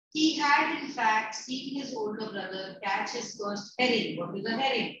 He had in fact seen his older brother catch his first herring. What is a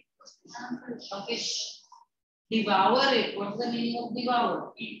herring? A fish. Devour it. What is the meaning of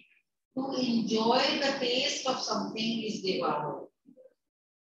devour? To enjoy the taste of something is devour.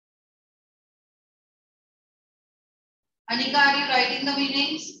 Anika, are you writing the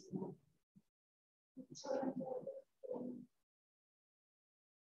meanings?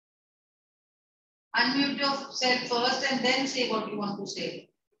 Unmute yourself first and then say what you want to say.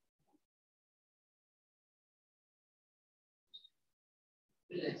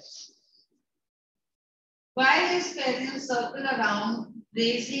 While his parents circle around,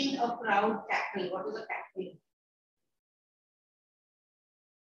 raising a proud cackle. What is a cackle?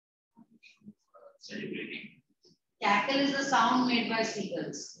 Celebrating. Cackle is the sound made by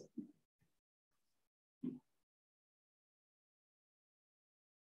seagulls.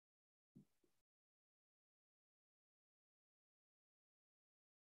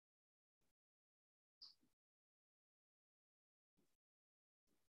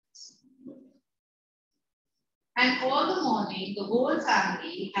 And all the morning, the whole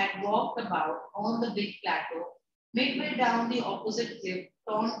family had walked about on the big plateau, midway down the opposite cliff,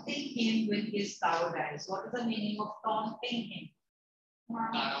 taunting him with his cowardice. What is the meaning of taunting him?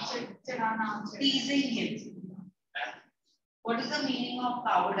 Teasing him. What is the meaning of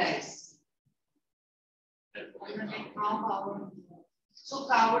cowardice? So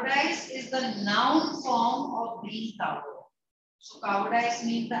cowardice is the noun form of being coward. So cowardice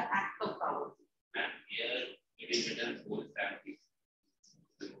means the act of coward. And here it is written whole family.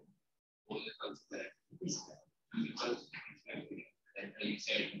 Whole is also correct. Because like you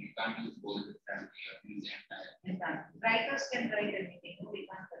said, you can't use whole with family or use the entire. Writers can write anything. No, we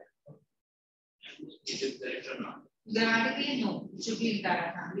can't write. Is it correct or not? Grammatically, no. It should be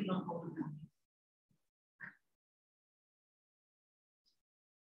entire family, not whole family.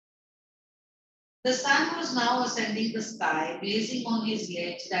 The sun was now ascending the sky, blazing on his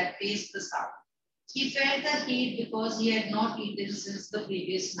ledge that faced the south. He felt the heat because he had not eaten since the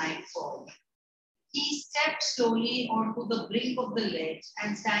previous nightfall. He stepped slowly onto the brink of the ledge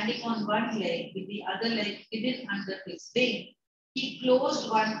and standing on one leg with the other leg hidden under his wing, he closed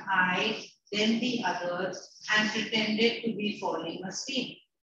one eye, then the other, and pretended to be falling asleep.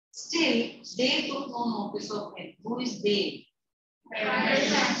 Still, they took no notice of him. Who is they?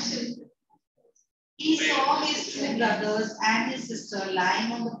 He saw his two brothers and his sister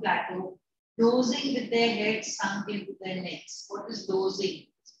lying on the plateau, dozing with their heads sunk into their necks. What is dozing?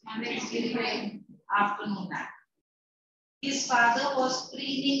 Afternoon nap. His father was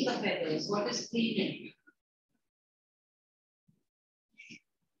preening the feathers. What is preening?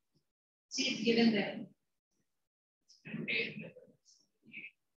 See, it's given there.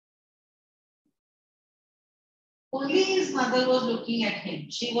 Only his mother was looking at him.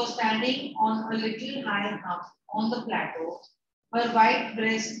 She was standing on a little high up on the plateau, her white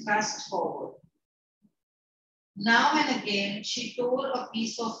breast thrust forward. Now and again, she tore a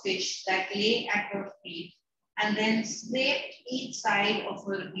piece of fish that lay at her feet and then scraped each side of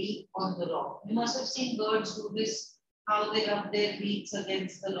her beak on the rock. You must have seen birds do this, how they rub their beaks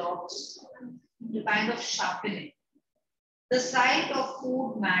against the rocks to kind of sharpen it. The sight of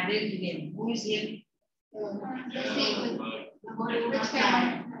food maddened him. Who is him?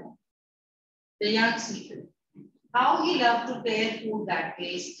 The young seagull. How he loved to tear food that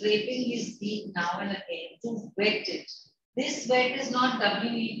way, scraping his beak now and again to wet it. This wet is not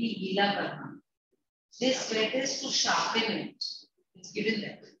W-E-T, gila karna. This wet is to sharpen it. It's given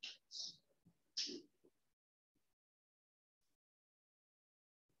there.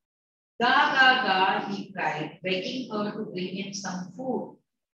 Ga, ga, ga, he cried, begging her to bring him some food.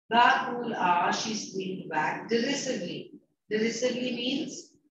 Ga, cool, ah, she screamed back derisively. Derisively means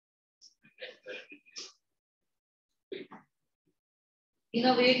in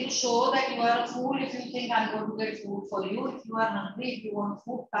a way to show that you are a fool if you think I'm going to get food for you. If you are hungry, if you want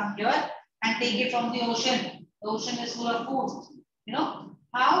food, come here and take it from the ocean. The ocean is full of food. You know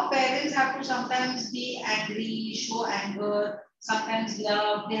how parents have to sometimes be angry, show anger, sometimes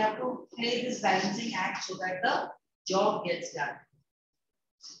love. They have to play this balancing act so that the job gets done.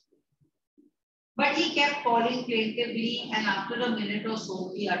 But he kept calling plaintively, and after a minute or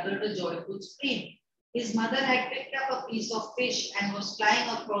so, he uttered a joyful scream. His mother had picked up a piece of fish and was flying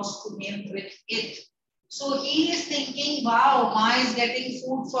across to him with it. So he is thinking, wow, Ma is getting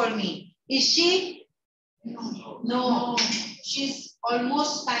food for me. Is she? No. She's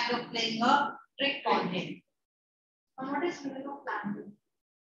almost kind of playing a trick on him. And what is meaning of planting?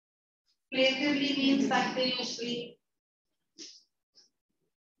 Plaintively means continuously.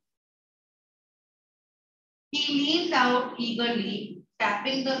 He leaned out eagerly,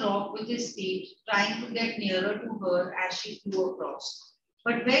 tapping the rock with his feet, trying to get nearer to her as she flew across.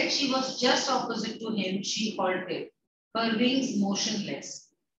 But when she was just opposite to him, she halted, her wings motionless,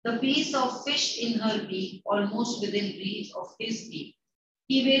 the piece of fish in her beak almost within reach of his beak.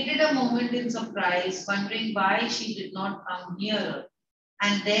 He waited a moment in surprise, wondering why she did not come nearer.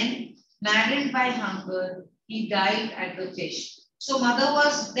 And then, maddened by hunger, he dived at the fish. So mother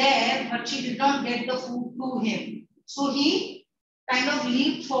was there, but she did not get the food to him. So he kind of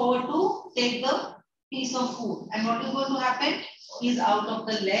leaped forward to take the piece of food. And what is going to happen? He's out of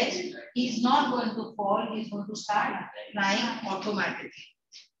the ledge. He's not going to fall. He's going to start flying automatically.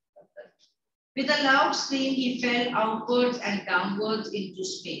 With a loud scream, he fell outwards and downwards into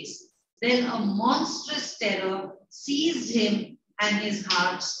space. Then a monstrous terror seized him and his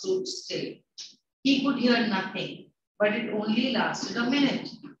heart stood still. He could hear nothing, but it only lasted a minute.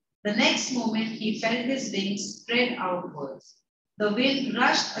 The next moment, he felt his wings spread outwards. The wind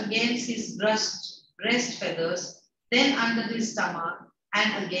rushed against his breast feathers, then under his stomach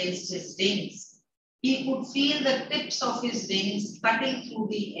and against his wings. He could feel the tips of his wings cutting through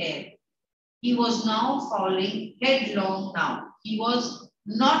the air. He was now falling headlong now. He was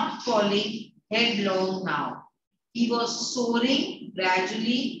not falling headlong now. He was soaring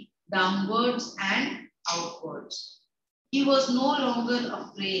gradually downwards and outwards. He was no longer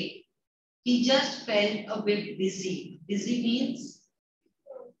afraid. He just felt a bit dizzy. Dizzy means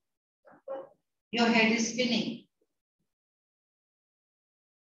your head is spinning.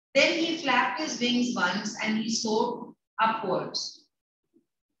 Then he flapped his wings once and he soared upwards.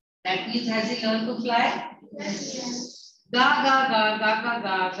 That means, has he learned to fly? Yes. Ga ga ga ga ga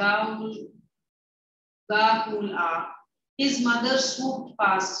ga ga ga cool ah. His mother swooped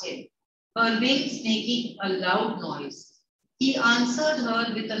past him, her wings making a loud noise. He answered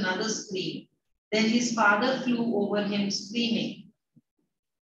her with another scream. Then his father flew over him screaming.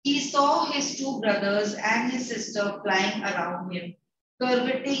 He saw his two brothers and his sister flying around him,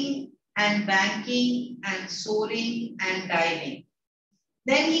 curveting and banking and soaring and diving.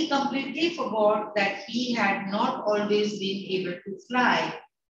 Then he completely forgot that he had not always been able to fly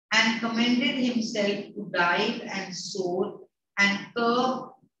and commended himself to dive and soar and curve,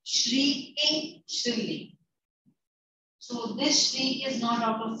 shrieking shrilly. So this shriek is not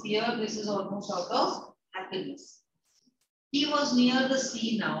out of fear, this is almost out of happiness. He was near the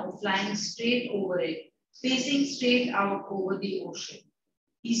sea now, flying straight over it, facing straight out over the ocean.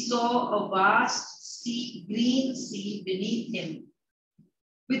 He saw a vast green sea beneath him,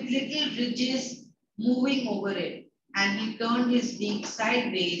 with little ridges moving over it, and he turned his beak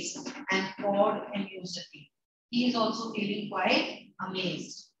sideways and cawed amusedly. He is also feeling quite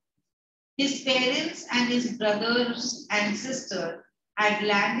amazed. His parents and his brothers and sister had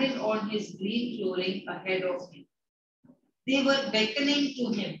landed on his green flooring ahead of him. They were beckoning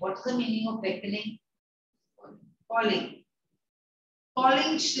to him. What's the meaning of beckoning? Calling.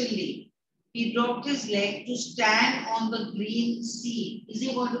 Calling shrilly. He dropped his leg to stand on the green sea. Is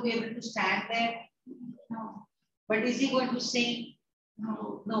he going to be able to stand there? No. But is he going to sing?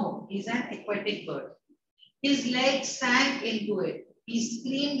 No. No, he's an aquatic bird. His leg sank into it. He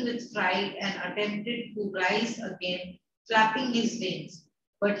screamed with fright and attempted to rise again, flapping his wings.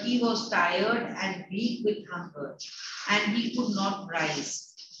 But he was tired and weak with hunger, and he could not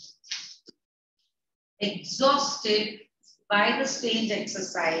rise. Exhausted by the strange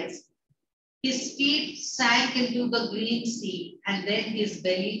exercise, his feet sank into the green sea, and then his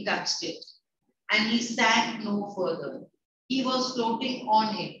belly touched it, and he sank no further. He was floating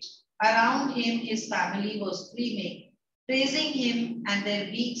on it. Around him, his family was screaming, praising him, and their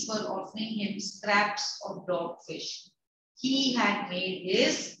beaks were offering him scraps of dogfish. He had made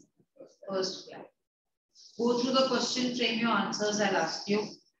his first flight. Go through the question, frame your answers, I'll ask you.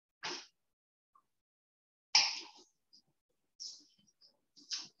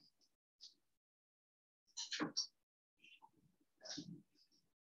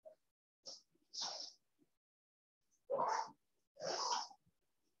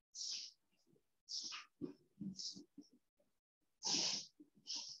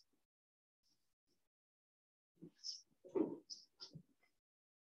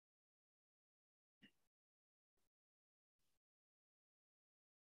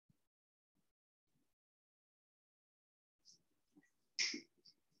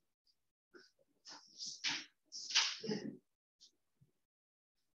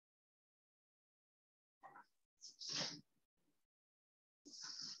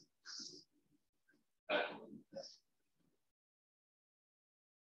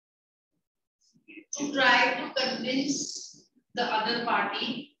 to try to convince the other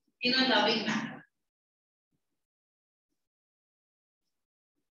party in a loving manner.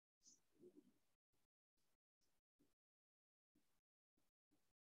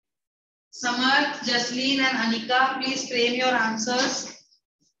 Samarth, Jasleen and Anika, please frame your answers.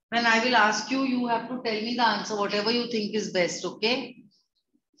 When I will ask you, you have to tell me the answer, whatever you think is best, okay?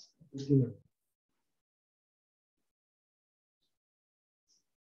 Okay, ma'am.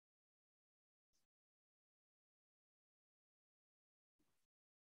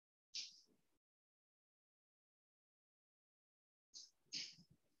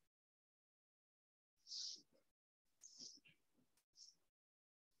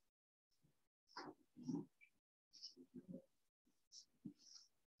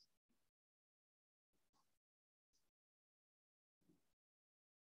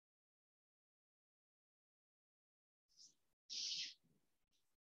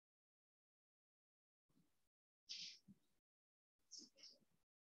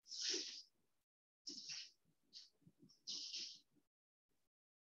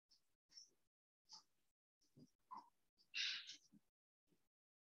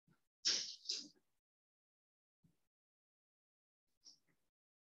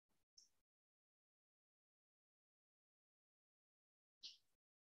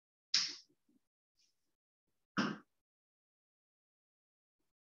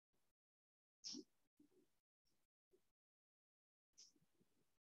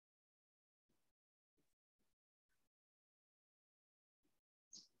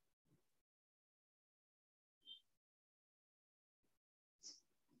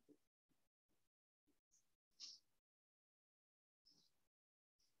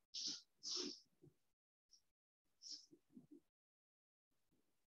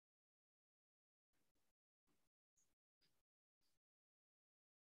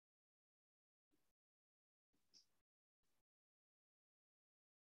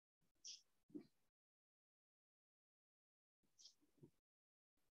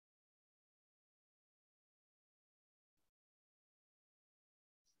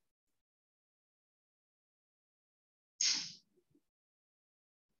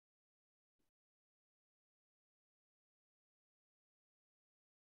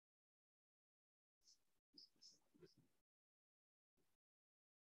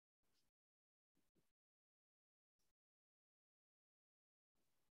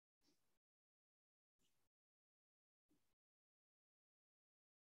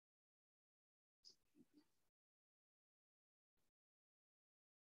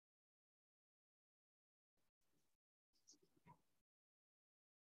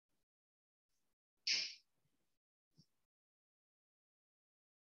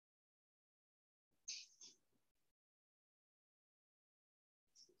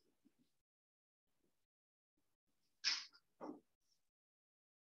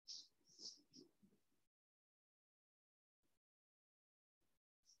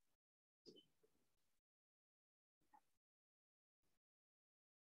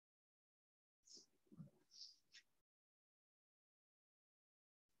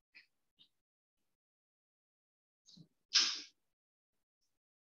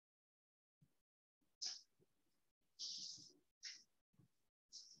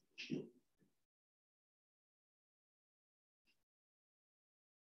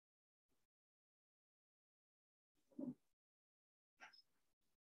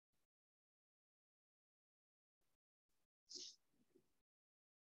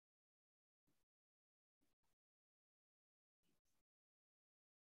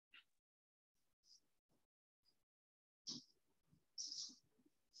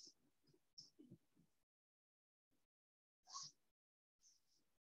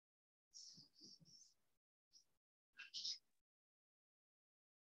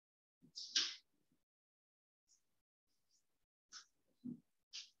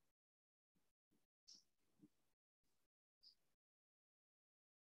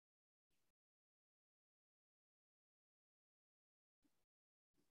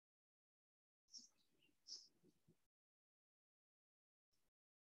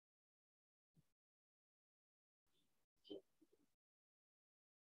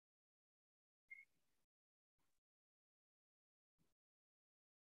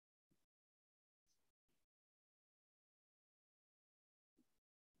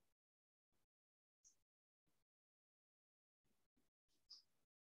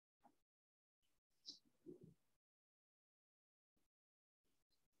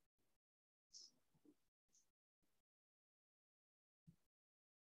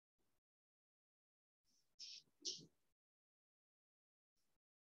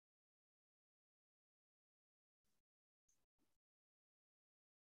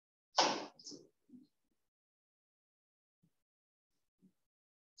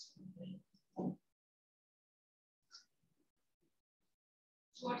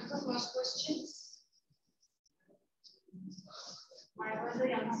 So what is the first question? Why was the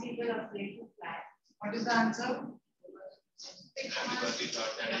young seagull afraid to fly? What is the answer? Because he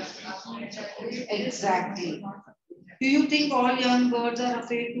thought that his wings won't support. Exactly. Do you think all young birds are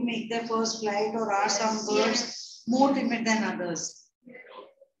afraid to make their first flight, or are some birds more timid than others?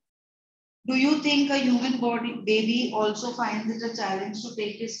 Do you think a human baby also finds it a challenge to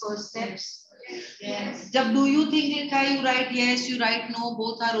take his first steps? Yes. Jab do you think, Lekha, you write yes, you write no,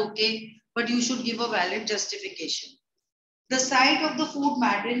 both are okay, but you should give a valid justification. The sight of the food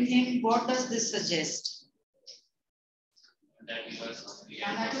maddened him. What does this suggest? That he was hungry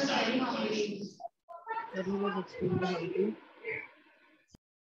And and that was very hungry. That he was extremely hungry.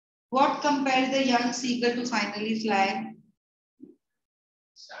 What compelled the young seagull to finally fly?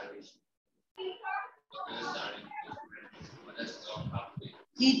 starvation. Because starving mother stopped halfway.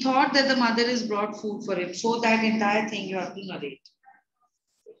 He thought that the mother has brought food for him. So that entire thing you have to narrate.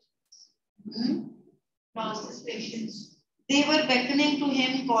 Lost his patience. They were beckoning to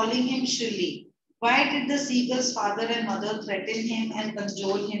him, calling him shrilly. Why did the seagull's father and mother threaten him and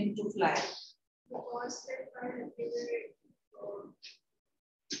cajole him to fly? Because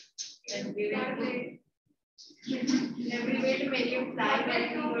Every way to make you fly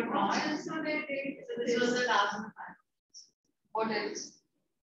when you were not. So this was the last one. What else?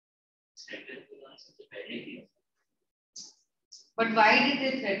 But why did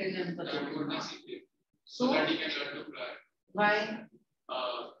they threaten him? That would be secret. So So that he can learn to fly. why?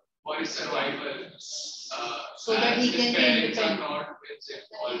 For his survival. So that he as can his be parents are independent. not with him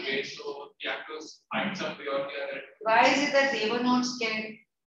always, so he has to find some way or the other. Why is it that they were not scared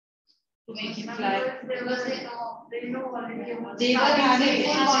to make him fly? Because they know already. They were having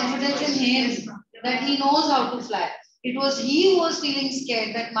full confidence in him that he knows how to fly. It was he who was feeling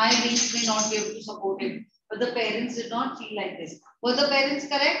scared that my wings may not be able to support him. But the parents did not feel like this. Were the parents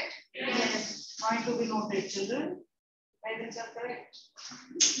correct? Yes. Point to be noted, children. Parents are correct.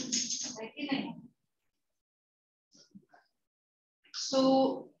 So,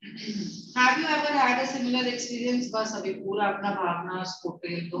 have you ever had a similar experience? बस अभी पूरा अपना भावना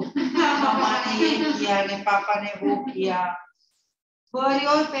स्पोर्टेल दो. मामा ने ये किया, ने पापा ने वो किया. Were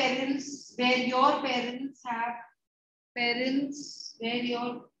your parents, where your parents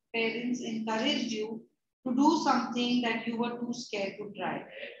encouraged you to do something that you were too scared to try?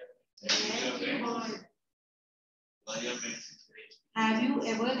 Have you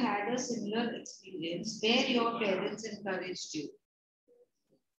ever had a similar experience where your parents encouraged you?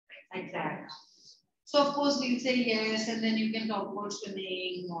 Like that. So of course we'll say yes, and then you can talk about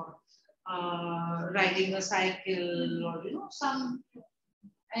swimming or riding a cycle, or some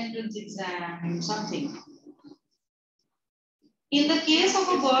entrance exam, something. In the case of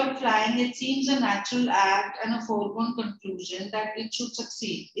a bird flying, it seems a natural act and a foregone conclusion that it should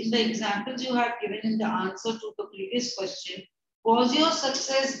succeed. In the examples you have given in the answer to the previous question, was your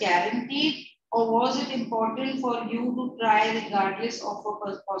success guaranteed, or was it important for you to try regardless of a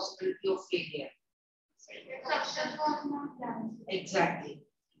possibility of failure? Exactly.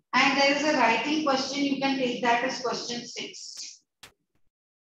 And there is a writing question. You can take that as question 6.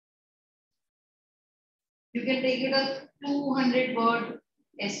 You can take it a 200-word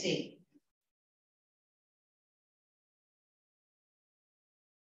essay.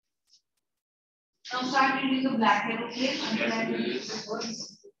 Now start reading the black aeroplane.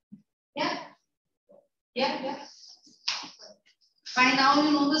 Yeah. By now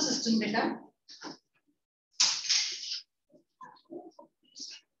you know the system better.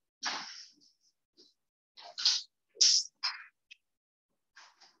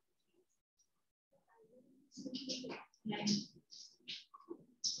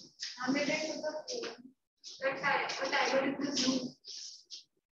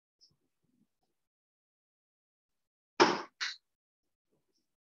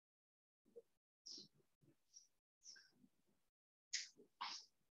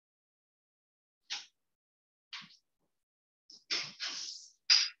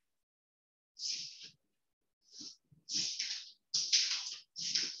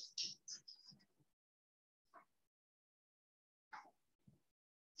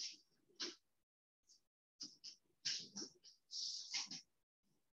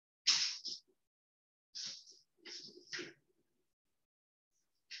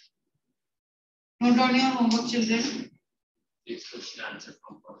 Note down your homework, children. This question answer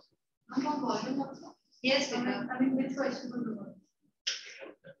from first. Yes, I mean, which question was the one?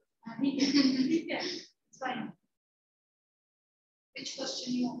 It's fine. Which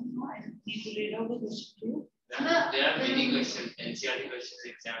question you want to know? I need to read out the question to you. There are many questions, NCERT questions,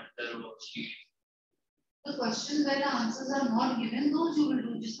 exam, the worksheet. The questions where the answers are not given, those you will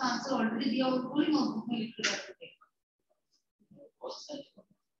do. Just answer already दिया हुआ पूरी notebook में लिख के रख दे.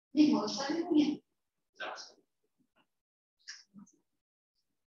 नहीं बहुत सारे नहीं है.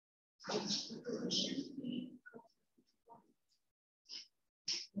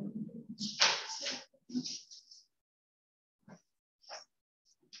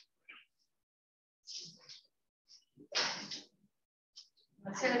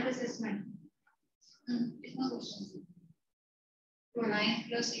 Self assessment. कितना क्वेश्चन? 9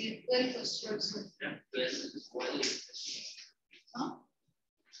 plus 8, 12 questions. Yeah, 12. हाँ?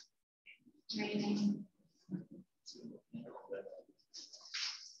 नहीं.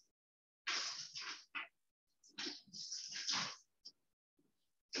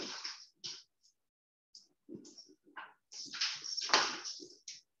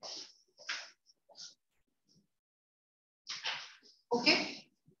 Okay.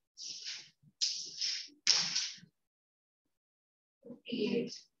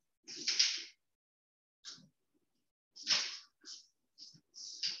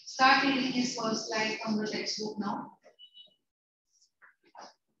 Start reading his first slide from the textbook now.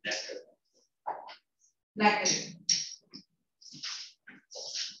 Black.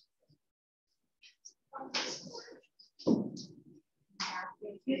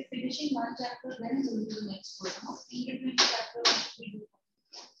 If you're finishing one chapter, then we'll do the next one. No? In between chapter, we do.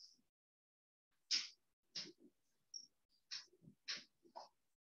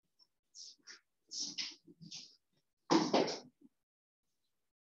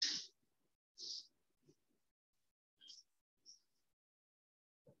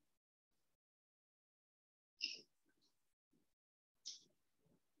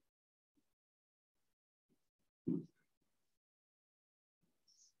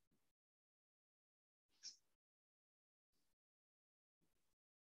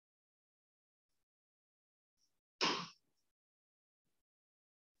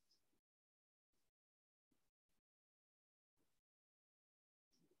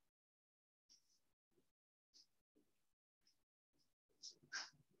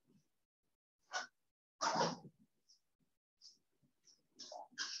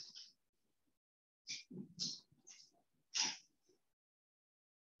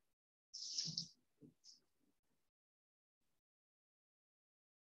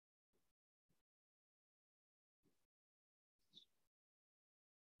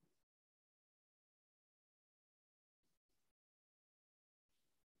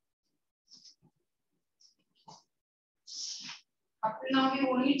 Up till now, we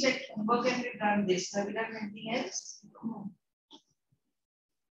only checked homework and we've done this. Have we done anything else? No.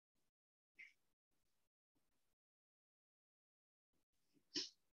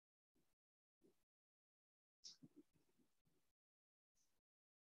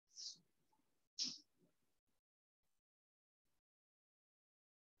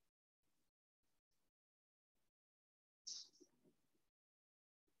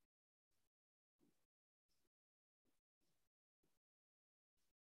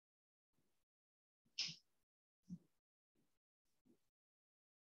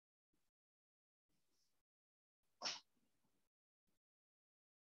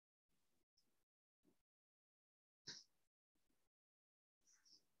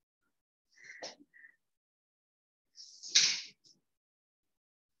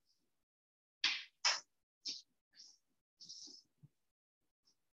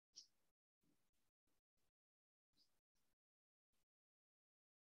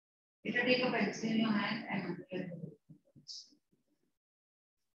 You can take a pencil in your hand and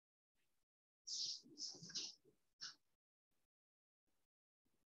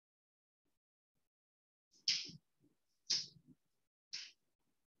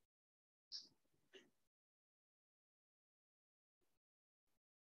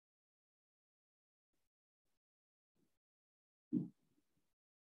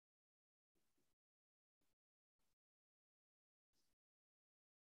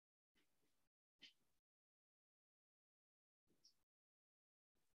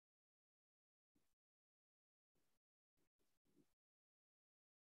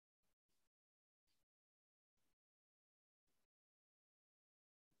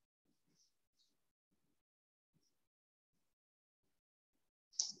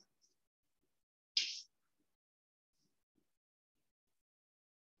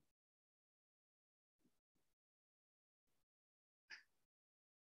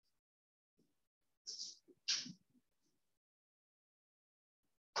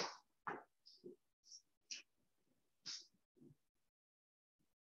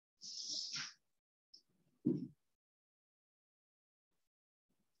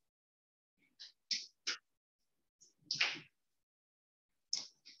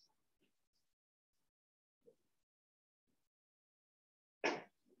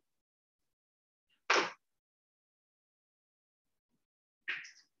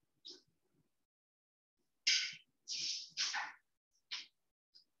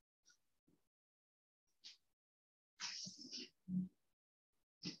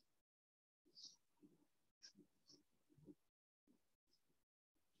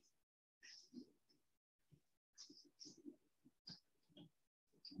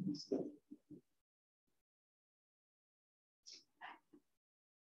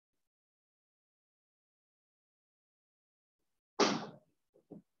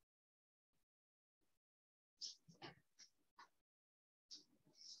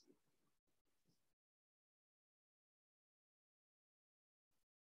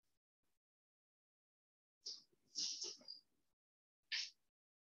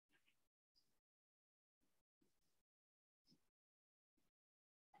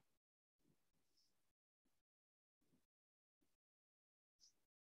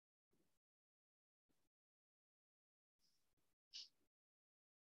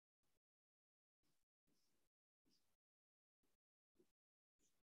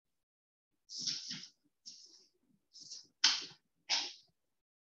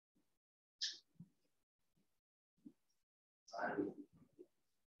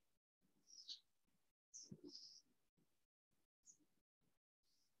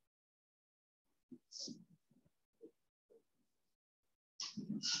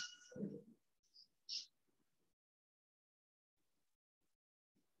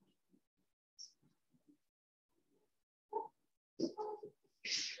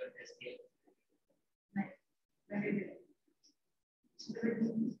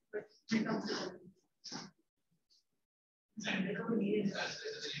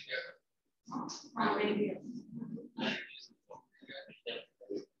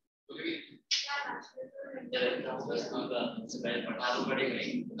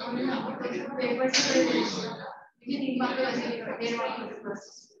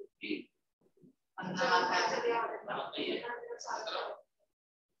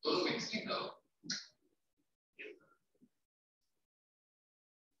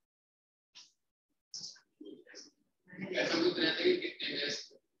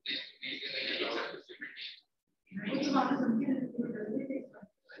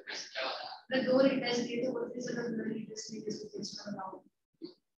The door it has data what is another test from now.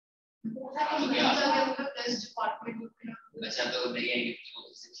 Test department अच्छा तो नहीं आएंगे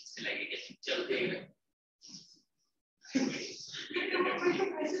तो से लगेगा चलते हैं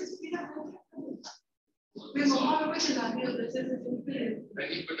मैं मम्मा को चला दिया जैसे When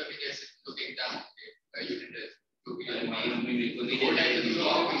you put a video looking down, you did it. मेरी मम्मी बिल्कुल नहीं What I will do,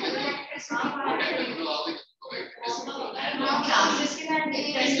 what I will do, how it classes के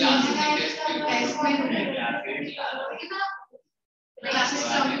क्लासेस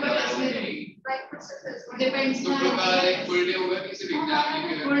डिपेंड्स तो like full day होगा कि सिर्फ एग्जाम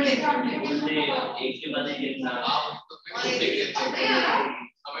ही फुल डे एक के बाद एक एग्जाम तो फिर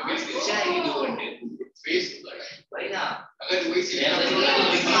हमें बेस चाहिए 2 घंटे बेस होगा भाई ना अगर वही चीज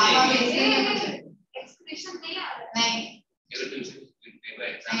एक्सप्रेशन नहीं आ रहा नहीं मेरे ट्यूशन पेपर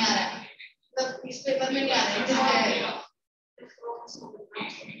नहीं एग्जाम आ रहा तब इस पेपर में नहीं आ रहा है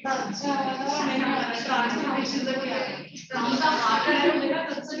अच्छा मैंने स्टार्ट में क्वेश्चन तक नहीं आ रहा हम का हार्ड है मेरा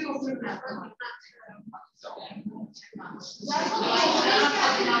तब से भी ओपन रहता है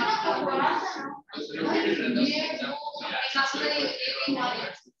ये जो क्लास में ये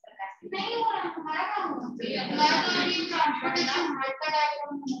नहीं हो रहा हमारा काम मैं तो अभी ट्रांसपोर्टेशन हार्ट का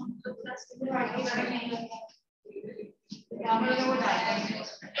डायग्राम नहीं लगा हम लोग वो डायग्राम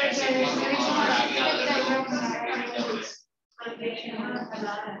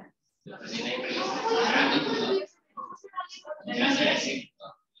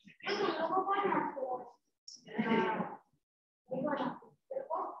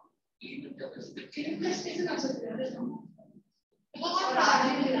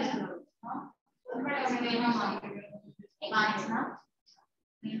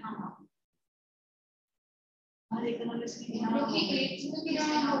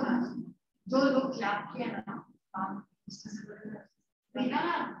जो लोग क्या किया ना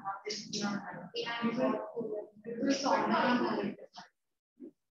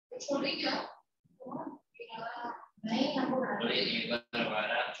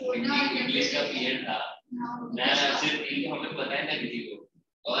इंग्लिश का पीरियड था मैं सिर्फ हमें पता है ना किसी को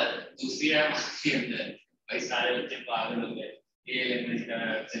और दूसरी के अंदर भाई सारे बच्चे पागल हो गए ये लैंग्वेज का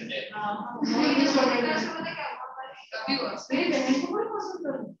एब्सेंट है कभी हुआ मेरी बहन को बड़ा पसंद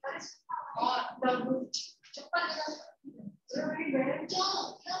है और तब चप्पल मेरी बहन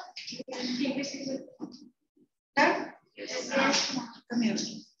come here.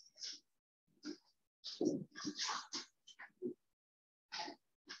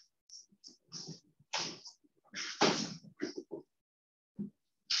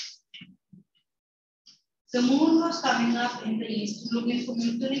 The moon was coming up in the east. Look, इसको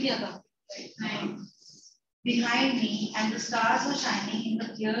mute तो नहीं किया था. Behind me, and the stars were shining in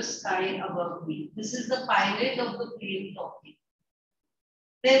the clear sky above me. This is the pilot of the plane talking.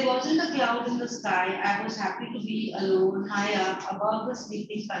 There wasn't a cloud in the sky. I was happy to be alone, high up above the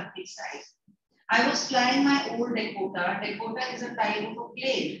sleeping countryside. I was flying my old Dakota. Dakota is a type of a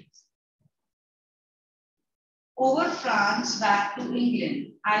plane. Over France back to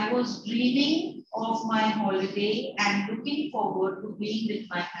England. I was dreaming of my holiday and looking forward to being with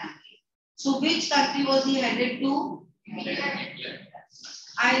my family. So which country was he headed to? England.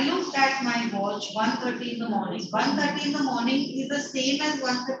 I looked at my watch, 1:30 in the morning. 1:30 in the morning is the same as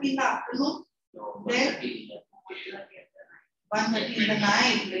 1:30 in the afternoon? No, Then 1:30 in the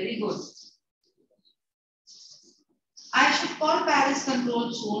night. Very good. I should call Paris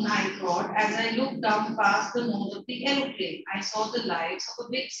control soon, I thought, as I looked down past the nose of the aeroplane. I saw the lights of a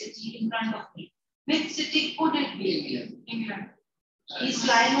big city in front of me. Which city could it be? England. He's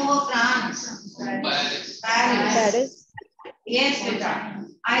flying over France. Paris. Paris. Yes, beta.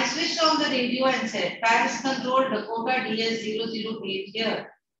 I switched on the radio and said, Paris control Dakota DS008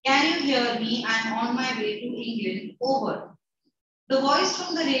 here. Can you hear me? I'm on my way to England. Over. The voice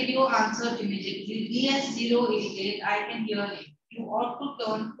from the radio answered immediately, DS088, I can hear you. You ought to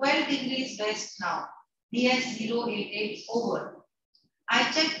turn 12 degrees west now. DS088, over. I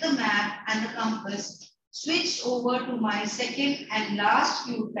checked the map and the compass, switched over to my second and last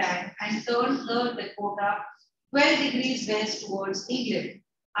fuel tank and turned the Dakota 12 degrees west towards England.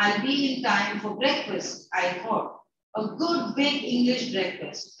 I'll be in time for breakfast, I thought. A good big English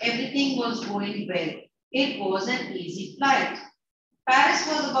breakfast. Everything was going well. It was an easy flight. Paris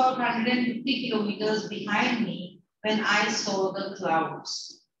was about 150 kilometers behind me when I saw the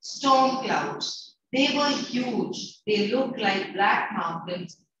clouds, storm clouds. They were huge. They looked like black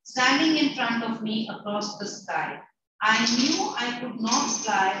mountains standing in front of me across the sky. I knew I could not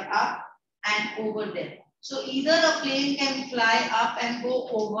fly up and over them. So either a plane can fly up and go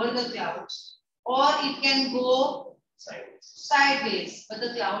over the clouds, or it can go sideways. But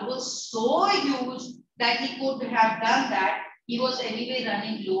the cloud was so huge that he could have done that. He was anyway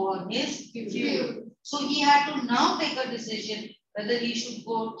running low on his fuel. So he had to now take a decision whether he should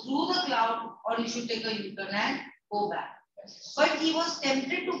go through the cloud or he should take a U-turn and go back. But he was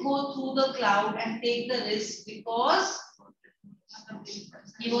tempted to go through the cloud and take the risk because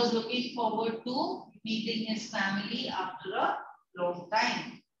he was looking forward to meeting his family after a long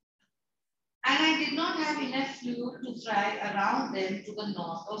time. And I did not have enough fuel to fly around them to the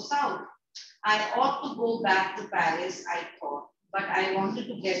north or south. I ought to go back to Paris, I thought, but I wanted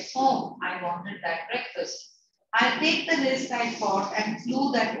to get home. I wanted that breakfast. I take the risk, I thought, and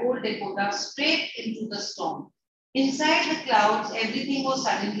flew that old Dakota straight into the storm. Inside the clouds, everything was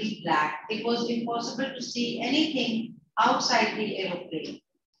suddenly black. It was impossible to see anything outside the aeroplane.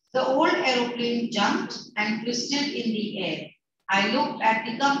 The old aeroplane jumped and twisted in the air. I looked at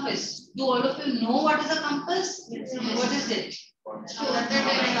the compass. Do all of you know what is a compass? Yes. What is it?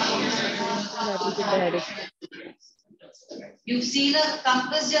 You've seen a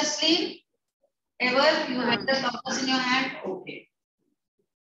compass, Jasleen? Ever? You had the compass in your hand? Okay.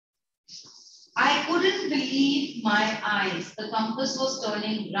 I couldn't believe my eyes. The compass was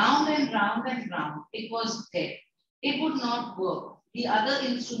turning round and round and round. It was dead. It would not work. The other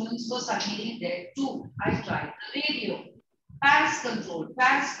instruments were suddenly dead too. I tried the radio. Paris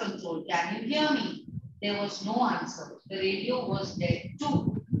control, can you hear me? There was no answer. The radio was dead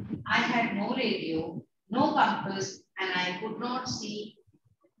too. I had no radio, no compass, and I could not see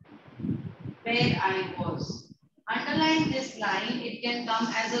where I was. Underline this line, it can come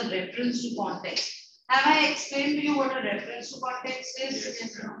as a reference to context. Have I explained to you what a reference to context is?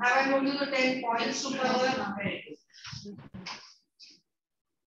 Yes. Have I told you the 10 points to cover?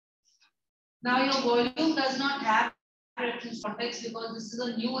 Now your volume does not have reference context because this is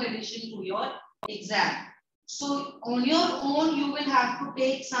a new addition to your exam. So on your own, you will have to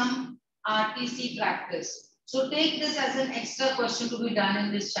take some RTC practice. So take this as an extra question to be done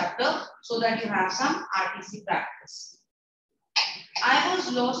in this chapter so that you have some RTC practice. I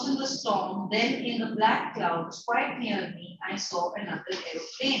was lost in the storm. Then in the black clouds quite near me, I saw another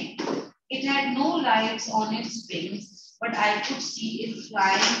aeroplane. It had no lights on its wings, but I could see it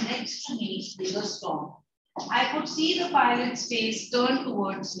flying next to me through the storm. I could see the pilot's face turn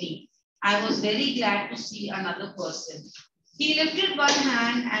towards me. I was very glad to see another person. He lifted one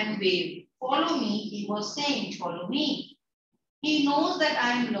hand and waved. Follow me, he was saying, follow me. He knows that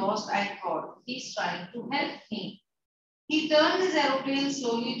I am lost, I thought. He's trying to help me. He turned his aeroplane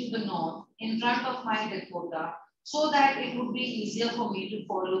slowly to the north in front of my Dakota so that it would be easier for me to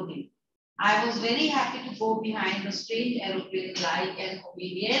follow him. I was very happy to go behind the strange aeroplane like an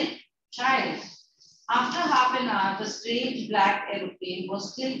obedient child. After half an hour, the strange black aeroplane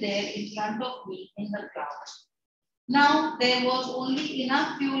was still there in front of me in the clouds. Now, there was only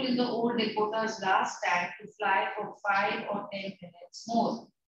enough fuel in the old Dakota's last tank to fly for 5 or 10 minutes more.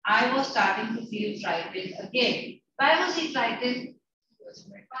 I was starting to feel frightened again. Why was he frightened? Because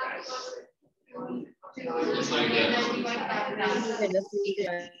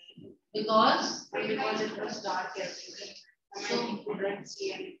it was dark everywhere. So he couldn't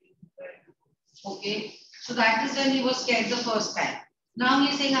see anything. Okay. So that is when he was scared the first time. Now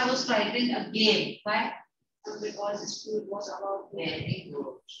he's saying I was frightened again. Why? Because his food was about very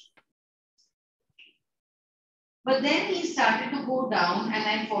good. But then he started to go down and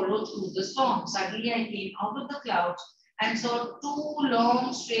I followed through the storm. Suddenly I came out of the clouds and saw 2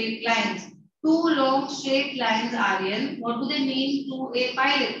 long straight lines. 2 long straight lines, Aryan. What do they mean to a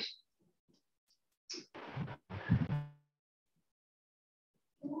pilot?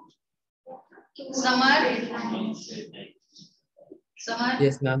 Samar? Samar?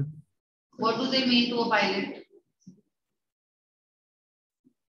 Yes, ma'am. What do they mean to a pilot?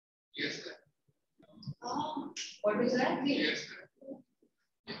 Yes, sir. What is that? Yes, sir.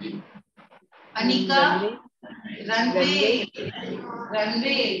 Anika? Runway.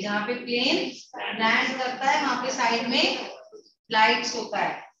 Runway. जहाँ पे plane land करता है वहाँ पे side में lights होता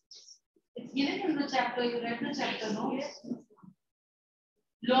है. It's given in the chapter. You read the chapter, no?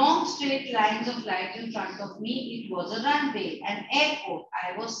 Long straight lines of light in front of me. It was a runway, an airport.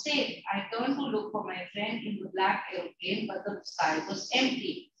 I was safe. I turned to look for my friend in the black aeroplane, but the sky was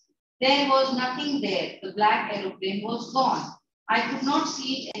empty. There was nothing there. The black aeroplane was gone. I could not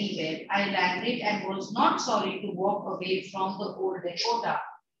see it anywhere. I landed and was not sorry to walk away from the old Dakota.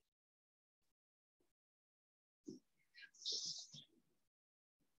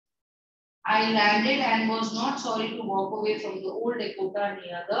 I landed and was not sorry to walk away from the old Dakota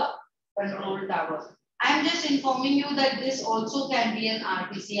near the control tower. I am just informing you that this also can be an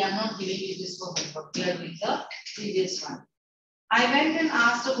RTC. I am not giving you this for homework. We are doing the previous one. I went and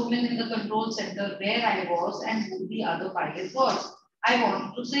asked a woman in the control center where I was and who the other pilot was. I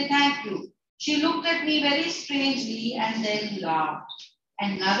wanted to say thank you. She looked at me very strangely and then laughed.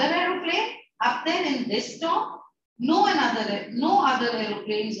 Another aeroplane up there in this storm? No other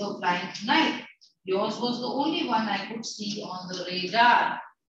aeroplanes were flying tonight. Yours was the only one I could see on the radar.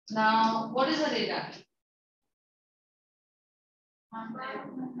 Now, what is a radar?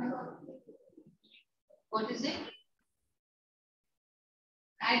 What is it?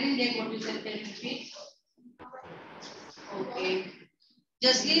 I didn't get what you said. Can you repeat? Okay.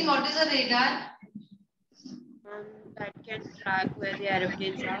 Jasleen, what is a radar? That can track where the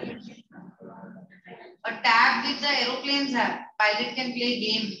aeroplanes are. A tab which the aeroplanes have. Pilot can play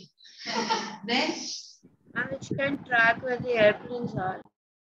game. Then? And which can track where the airplanes are.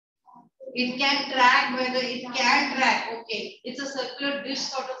 It can track whether it can track. Okay. It's a circular dish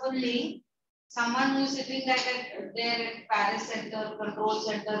sort of a thing. Someone who is sitting there at Paris Center, Control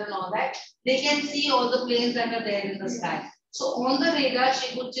Center and all that, they can see all the planes that are there in the sky. So on the radar,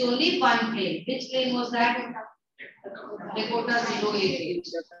 she could see only one plane. Which plane was that? Dakota 088.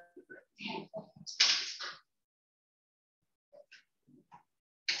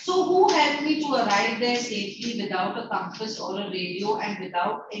 So who helped me to arrive there safely without a compass or a radio and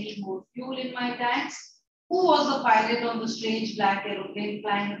without any more fuel in my tanks? Who was the pilot on the strange black aeroplane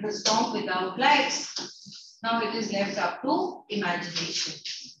flying in the storm without lights? Now it is left up to imagination.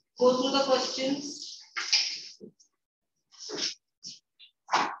 Go through the questions.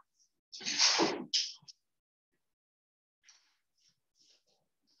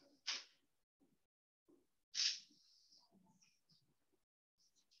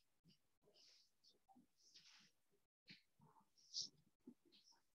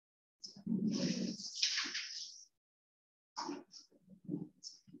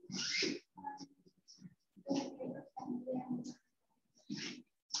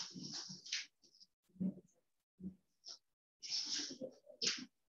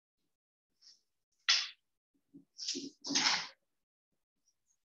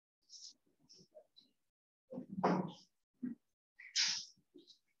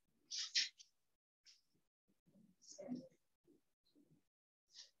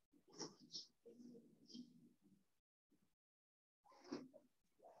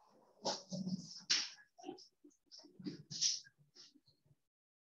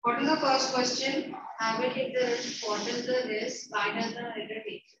 What is the first question? I will take the risk. What is the risk? Why does the writer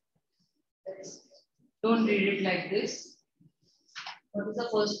take the risk? Don't read it like this. What is the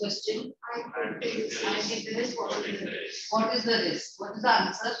first question? I take the risk. What is the risk? What is the risk? What is the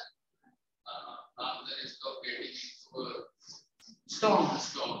answer? The risk of getting into a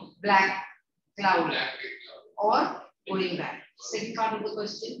Storm. Black cloud. black cloud. Or going back. Second part of the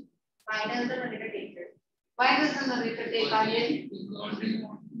question. Why does the writer take it? Why does the narrator take Aryan? Because he wants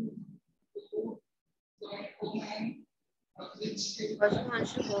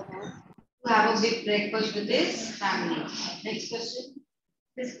to go home. To have a big breakfast with his family. Next question.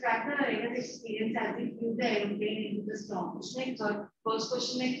 Describe the narrator's experience as he flew the aeroplane into the storm. उसमें first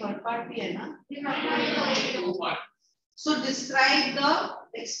question में third part भी है ना? Two part. So describe the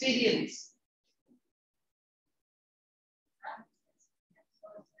experience.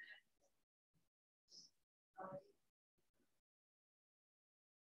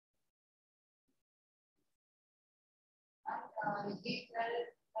 He felt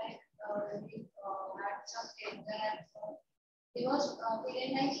like he had something that he was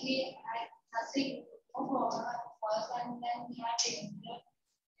feeling like he had nothing for first, and then he had taken it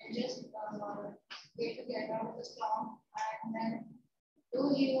and just way to get out of the storm. And then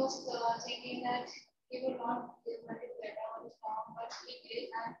though he was thinking that he would not be able to get out of the storm, but he did,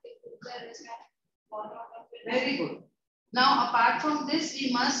 and he took the risk and got out of it. Very good. Now, apart from this,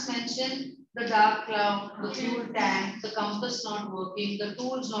 we must mention the dark cloud, the fuel tank, the compass not working, the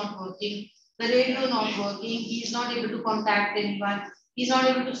tools not working, the radio not working, he is not able to contact anyone, he is not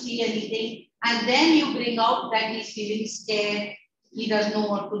able to see anything, and then you bring out that he is feeling scared, he doesn't know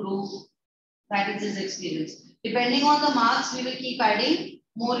what to do. That is his experience. Depending on the marks, we will keep adding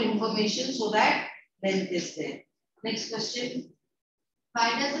more information so that length is there. Next question.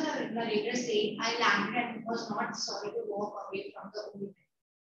 Why does the narrator say, I landed and was not sorry to walk away from the old man?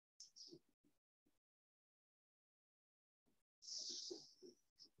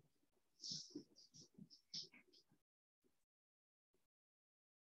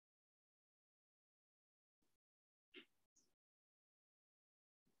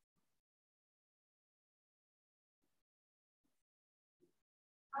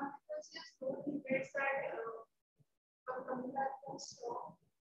 Because he so regrets that coming back from storm.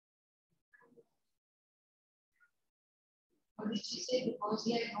 What did she say? Because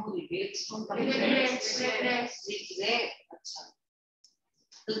he had no regrets from coming Regrets. Regrets. Achha.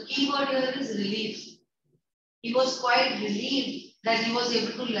 The key word here is relief. He was quite relieved that he was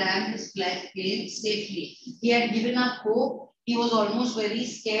able to land his plane safely. He had given up hope. He was almost very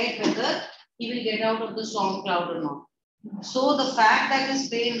scared whether he will get out of the storm cloud or not. So the fact that his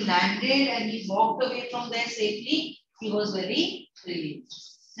plane landed and he walked away from there safely, he was very relieved.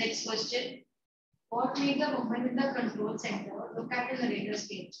 Next question. What made the woman in the control center look at the narrator's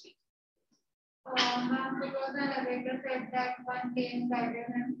page? Because the narrator said that one came guided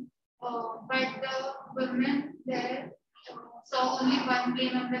him, but the women there saw only one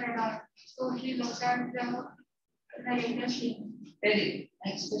plane on the radar. So she looked at the narrator's plane. Very good.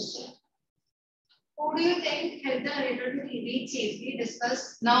 Next question. Who do you think helped the narrator to reach safely?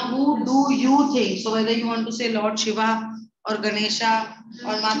 Discuss. Now, who do you think? So whether you want to say Lord Shiva or Ganesha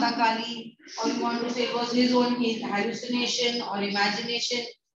or Mata Kali, or you want to say it was his own hallucination or imagination,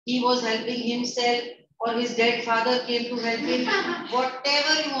 he was helping himself, or his dead father came to help him,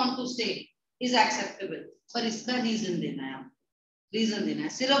 whatever you want to say is acceptable. पर इसका reason देना है, reason देना है.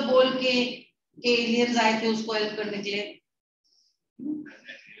 सिर्फ बोल के aliens आए थे उसको help करने के लिए.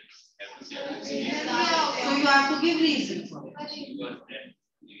 So you have to give reason for it.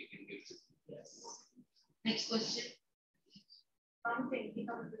 Yes. Next question.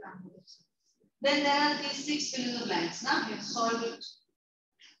 Then there are these 6 fill in the blanks. Now solve it.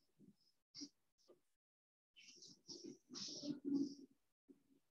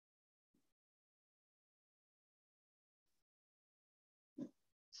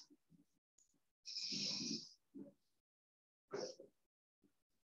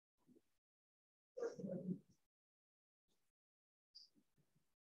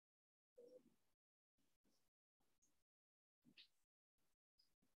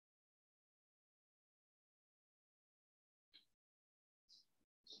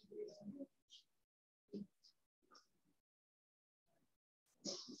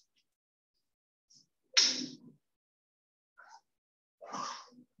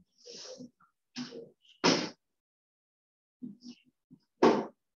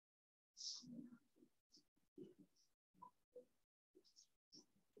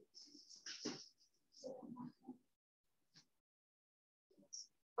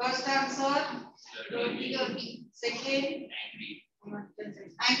 First answer, second,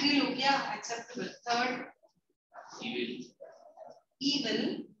 angry look, yeah, acceptable. Third,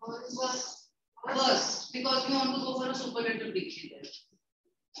 evil, worse, because we want to go for a superlative dictionary.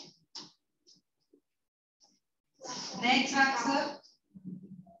 Next answer,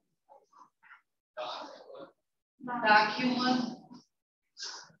 dark humor.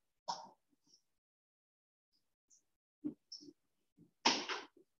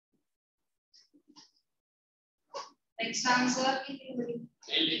 Next answer.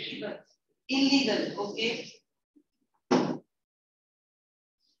 Illegal. Illegal. Okay.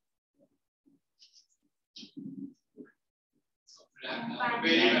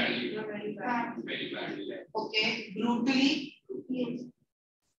 Very badly. Very badly. Okay. Brutally. Yes.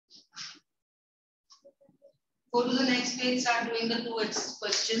 Go to the next page. Start doing the two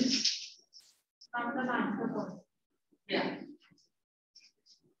questions. Yeah.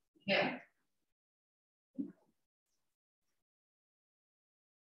 Yeah.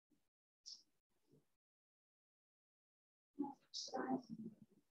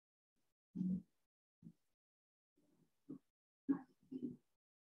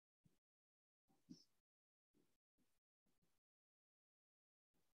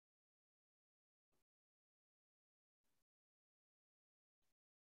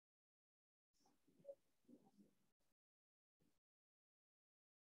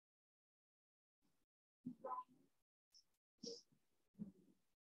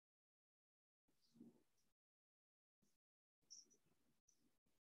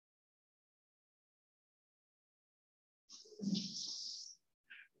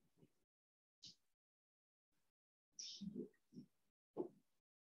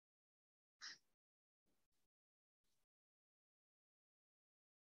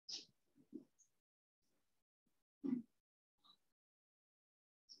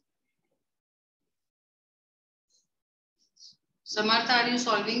 Samartha, are you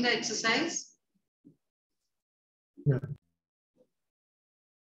solving the exercise? No.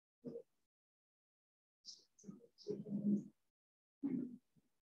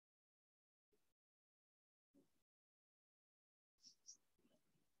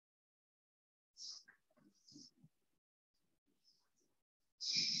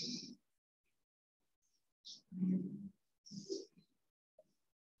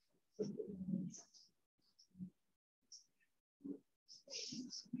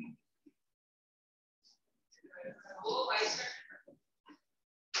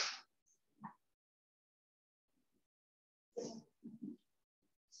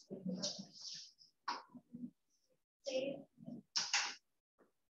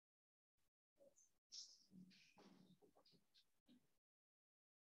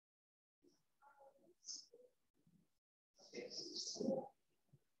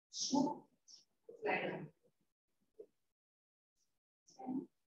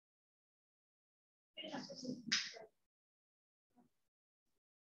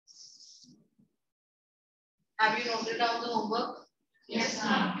 Have you noted down the homework? Yes,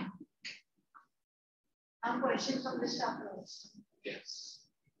 ma'am. And question from the chapter. Yes.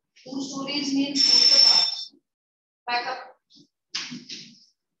 Two stories means both the parts. Back up.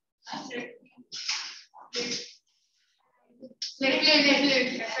 That's it. Wait.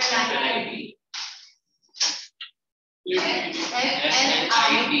 F-L-I-T.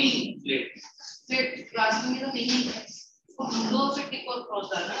 Split. Class में तो नहीं है। दो से टिक और cross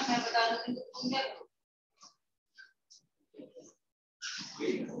डालना मैं बता दूंगी तो तुम क्या करो?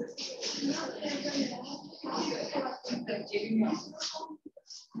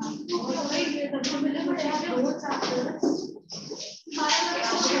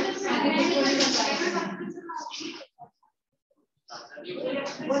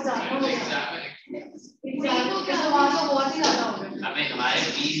 हमें हमारे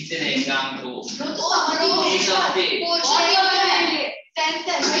 20 दिन एग्जाम को एक हफ्ते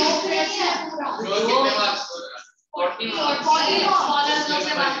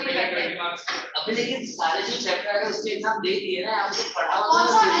अभी लेकिन सारे जो चैप्टर है उसके एग्जाम दे दिए ना आपको पढ़ा हुआ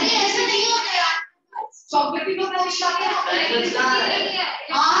ऐसे नहीं होते यार चॉकलेट को परीक्षा के ट्रायंगल्स कहां है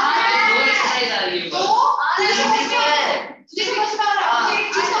दो एक्सरसाइज आ रही है तो तुझे समझ में आ रहा है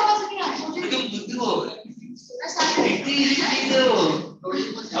मुझे समझ नहीं आ रहा तुम बुद्धू हो इतनी चीज हो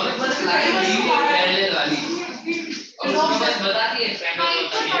हमें बस लाइन दी है पैरेलल वाली और उसमें बस बता दिए ट्रायंगल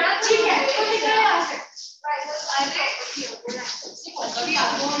बता दिए ठीक है तो निकल यहां से कभी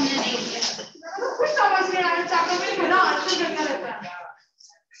आपको हमने नहीं किया। कुछ समझ नहीं आ रहा चैप्टर में बड़ा आंसर करना रहता है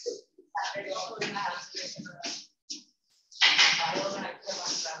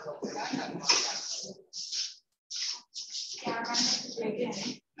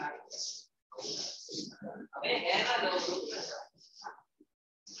अबे है ना लोग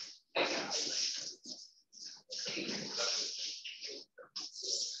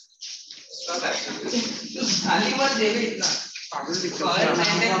तो खाली मत दे बे इतना और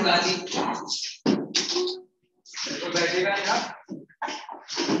मैंने गाली तो बैठेगा ना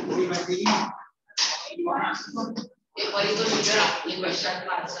कोई बैठेगी ये परी को लीडर ये क्वेश्चन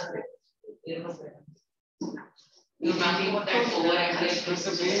का answer they You're talking about that over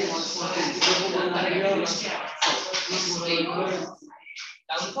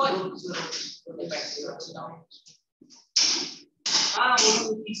हाँ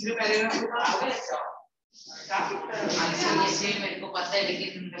वो तीसरे पैराग्राफ में आंसर मेरे को पता है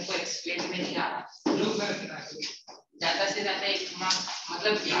लेकिन मेरे को एक्सप्लेन में नहीं आ रहा ज्यादा से ज्यादा एक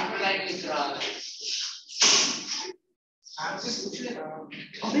मतलब एक लाइन लिख रहा है आपसे पूछ ले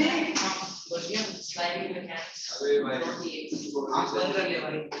अबे बढ़िया स्लाइड में क्या अबे भाई आप बंद कर ले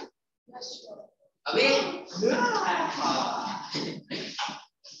भाई अबे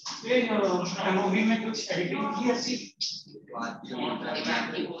ये मूवी में कुछ एडिटिंग की ऐसी बात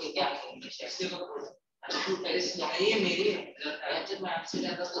ये मेरी जब मैं आपसे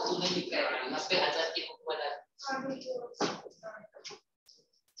ज्यादा तो तूने लिख रहा है 90,000 की बुक बता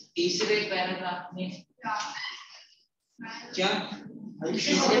तीसरे पैराग्राफ में क्या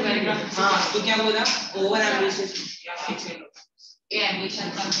तीसरे पैराग्राफ हाँ तो क्या बोला ओवर एम्बिशियस ये एम्बिशन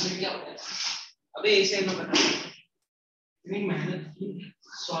कंप्लीट क्या होता है अबे इसे मैं बता इतनी मेहनत की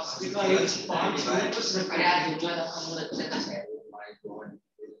स्वास्थ्य का एक पार्ट है तो सरकार यार जो है हम अच्छे का है माय गॉड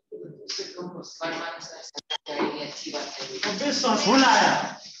इससे कम परमान से अच्छी बात है अबे फुल आया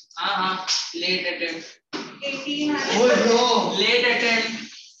हां हां लेट अटेम्प्ट 18 ओए ब्रो लेट अटेम्प्ट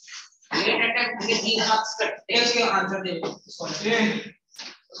के 3 मार्क्स कटते हैं उसके आंसर दे सॉरी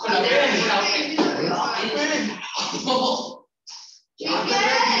उसको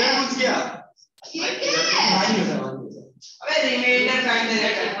क्या अबे रिमाइंडर काइंड दे रहा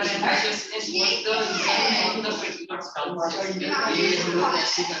है consciousness what the reason of the petticoat stout ये लोग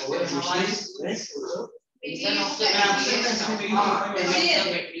ऐसे करते हैं हमारे रीजन ऑफ द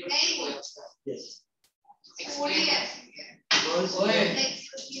ओए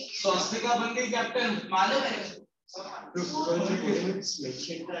स्वास्थ्य बन गई कैप्टन मालूम है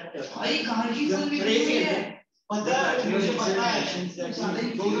भाई कहां की फुल है पता है मुझे पता है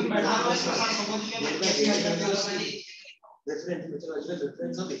दो दिन बैठा हुआ इसके साथ समझ लिया कैसे करते हैं उसने different methodology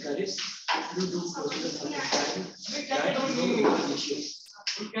difference of Icarus you do process something that don't know the issue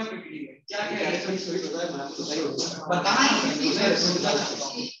क्या प्रक्रिया है क्या है सॉरी बता मैं आपको बताई होगा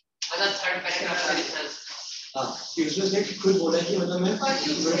मतलब थर्ड पैराग्राफ का रिजल्ट हां यूजुअली ने खुद बोला कि मतलब मैं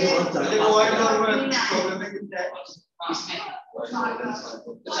बहुत ज्यादा वर्ड और प्रॉब्लम है कितना है इसमें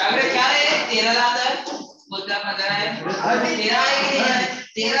सागरे क्या है तेरा लाता है बोलता 15 है अरे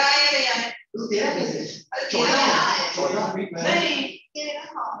तेरा है यार तू तेरा कैसे अरे 14 नहीं तेरा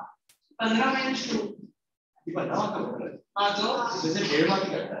 15 माइनस 2 ये बताओ हां तो जैसे 1.5 मार्क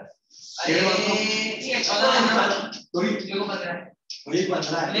करता है 1.5 मार्क ये 14 है तो मेरे को 15 है मेरे को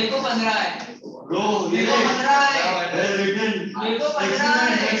 15 है मेरे को 15 है ब्रो मेरे को 15 है रिटन मेरे को 15 है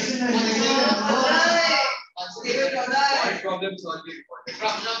problem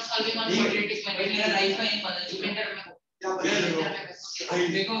solving on quadratic method मेरा लाइफ का एक बदल मेंटर में क्या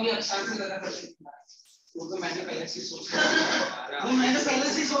देखो अभी अक्षर से ज्यादा कर सकता है वो तो मैंने पहले से सोच रखा वो मैंने पहले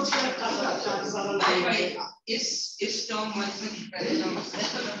से सोच के रखा था सारा भाई इस टर्म में पहले टर्म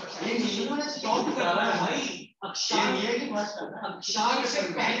ये मीनू ने स्टॉप कर रहा है भाई अक्षर ये की बात कर रहा है अक्षर से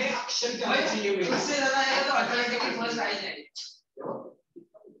पहले अक्षर क्या चाहिए भाई उससे ज्यादा आएगा तो ऑटोमेटिकली फर्स्ट आ ही जाएगा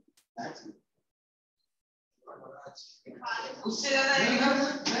उससे ज्यादा आएगा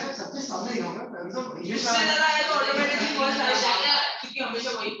मैं सबके सामने ही होगा उससे ज्यादा आएगा तो ऑटोमेटिकली फर्स्ट आ जाएगा क्योंकि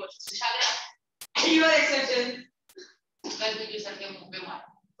हमेशा वही क्वेश्चन शायद ईवर एक्सेप्शन कल भी सर के मुंह पे मार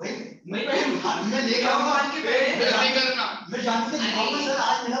भाई मैं ले गया हूं आज के पहले करना मैं जानते थे मोहम्मद सर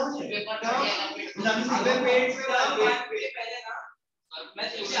आज मिला मुझे पेपर जानते थे पेट पे वाला पहले ना मैं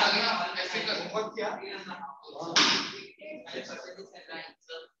तुझसे आ गया ऐसे करूंगा क्या अरे सर से सर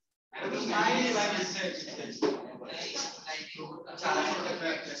आंसर नहीं भाई मिस्टेक अच्छा भाई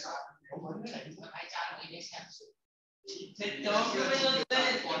 4 महीने से टर्म में जो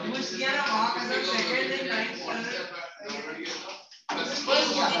यूज किया ना वहां का सर सेकंड एंड नाइन्थ बस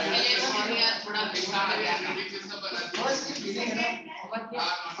यार थोड़ा बिगड़ा आ गया बस फीलिंग है ना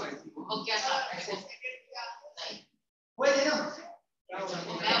और क्या था वो देखो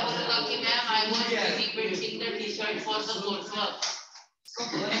मैं बोलूंगा कि ma'am I was busy painting the T-shirt for the course work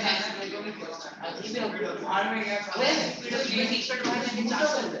अभी भी बाहर में गया ये टी-शर्ट बाहर जाके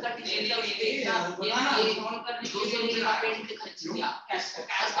 400 का टी-शर्ट ये फोन करने के लिए का पेंट खर्च दिया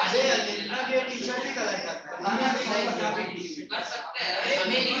अरे लेना ये टी-शर्ट ही कलर करता है कर सकते हैं हमें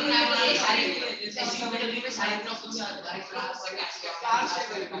नहीं ये सारी एसयूएमडब्ल्यू में सारी ब्लॉक कुछ क्लास से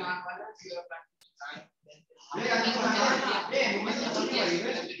करना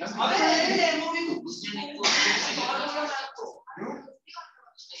अरे मूवी को कुछ नहीं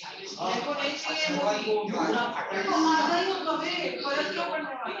मेरे को नहीं चाहिए मूवी पूरा फटा तो मारना ही होगा बे फर्क क्यों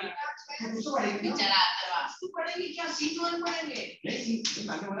पड़ने वाला है तो पढ़ेगी तो पढ़ेगी क्या सीट 1 पढ़ेंगे नहीं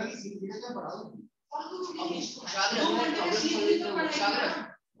मैंने बोला कि सीट 0 क्या पढ़ा दो और तू 2 घंटे में सीट 0 तो पढ़ेगा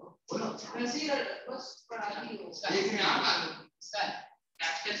बोलो वैसे ही बस पढ़ा दी हो देख रहे हैं आप इसका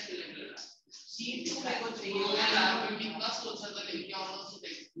प्रैक्टिस के लिए मिल रहा है सीट 2 मेरे को चाहिए वो यार लाइब्रेरी का सोचा था लेके आओ ना तो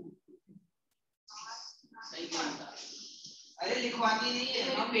देख सही बात है अरे लिखवानी नहीं है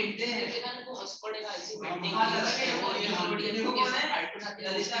हम पेंटते हैं लेकिन को हंस पड़ेगा ऐसी पेंटिंग हाँ लगा है वो ये बढ़िया देखो कौन है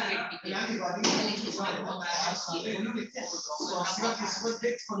ललिता है मैं लिखवानी नहीं किस्मत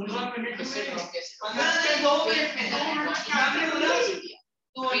देख 15 मिनट में 15 नहीं 2 मिनट में क्या आपने बोला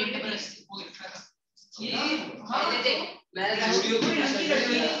 2 मिनट में ये पहले देख मैं वीडियो को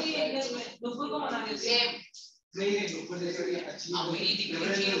नुपुर को मना के सेम नहीं नुपुर जैसे अच्छी मेरी दिख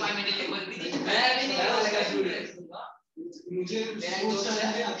रही है भाई मैंने लेवल भी देखा मैं भी नहीं लगा मुझे सोच रहा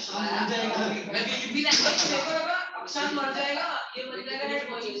है अक्षर मर जाएगा मैं भी नहीं देखो लगा अक्षर मर जाएगा ये मर जाएगा है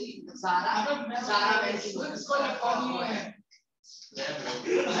कोई सारा इसको लिखवानी है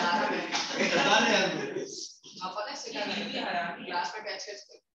सारा बता ले यार अपन ने सिखा ये भी आया क्लास में कैच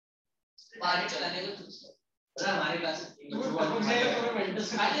करते बाहर चलाने को अरे हमारी क्लास मुझे पूरा मेंटल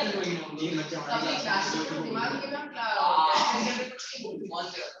से खाली है कोई नहीं बच्चा अपनी क्लास में दिमाग के हम क्लास मॉल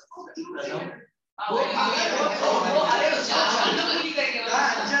पे वो अरे उसको पूरी करेंगे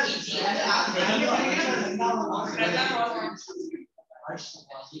अच्छा आप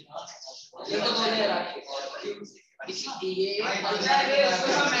ये तो बोले ये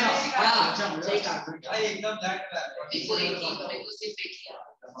एकदम ब्लैक देखो एक सिर्फ एक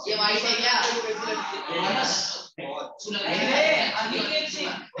ये वाइट है क्या अनिकेत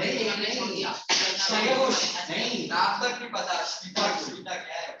सिंह नहीं नाम तक नहीं पता स्पीता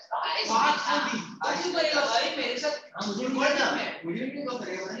क्या है बात होगी आज करेगा भाई मेरे साथ मुझे नहीं पता मुझे नहीं पता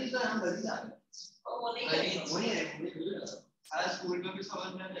करेगा नहीं तो हम गलती आ वो नहीं है सारा स्कूल में भी समझ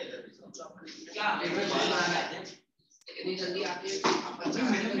में नहीं आता क्या इतनी जल्दी आके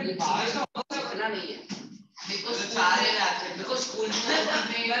मैंने पढ़ना नहीं है देखो सारे देखो स्कूल में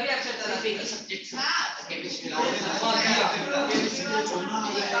मेरा भी अच्छा था सिर्फ एक ही सब्जेक्ट था केमिस्ट्री अबे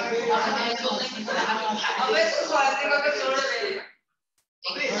तो स्वाति का छोड़ दे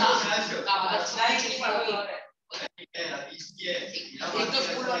अबे नहीं पढ़ा एक तो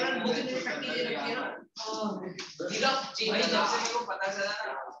स्कूल वाला बुक में फैक्ट्री दे रखी है ना सिर्फ भाई जब से मेरे को पता चला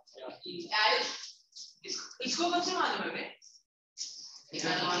ना यार इसको कब से मालूम है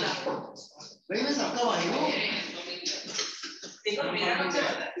भाई मैं सबका भाई हूँ देखो मेरा कब से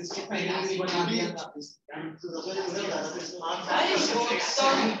पता है इसके पहले भी बना दिया था अरे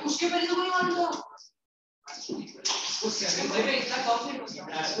उसके पहले तो कोई मालूम था उसको 7 में इतना कम नहीं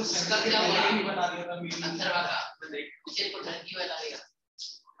उसको 7 क्या में बोला? बता दिया था अंदर वाला मुझे को धरती वाला देगा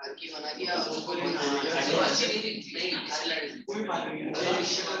धरती बना दिया उसको कोई अच्छी नहीं थी नहीं कोई बात नहीं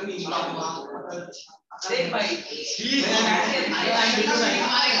देख भाई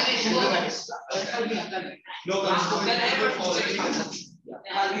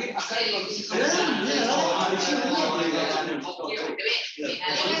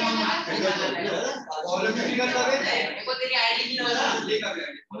तेरी आईडी नहीं होगा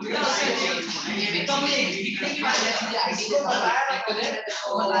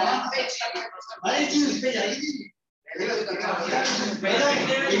अरे चीज उस पे जाएगी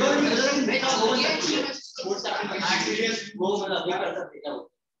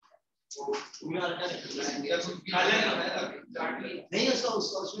नहीं उसका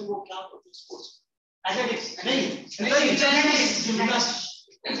उसमें वो क्या स्पोर्ट्स एथलेटिक्स नहीं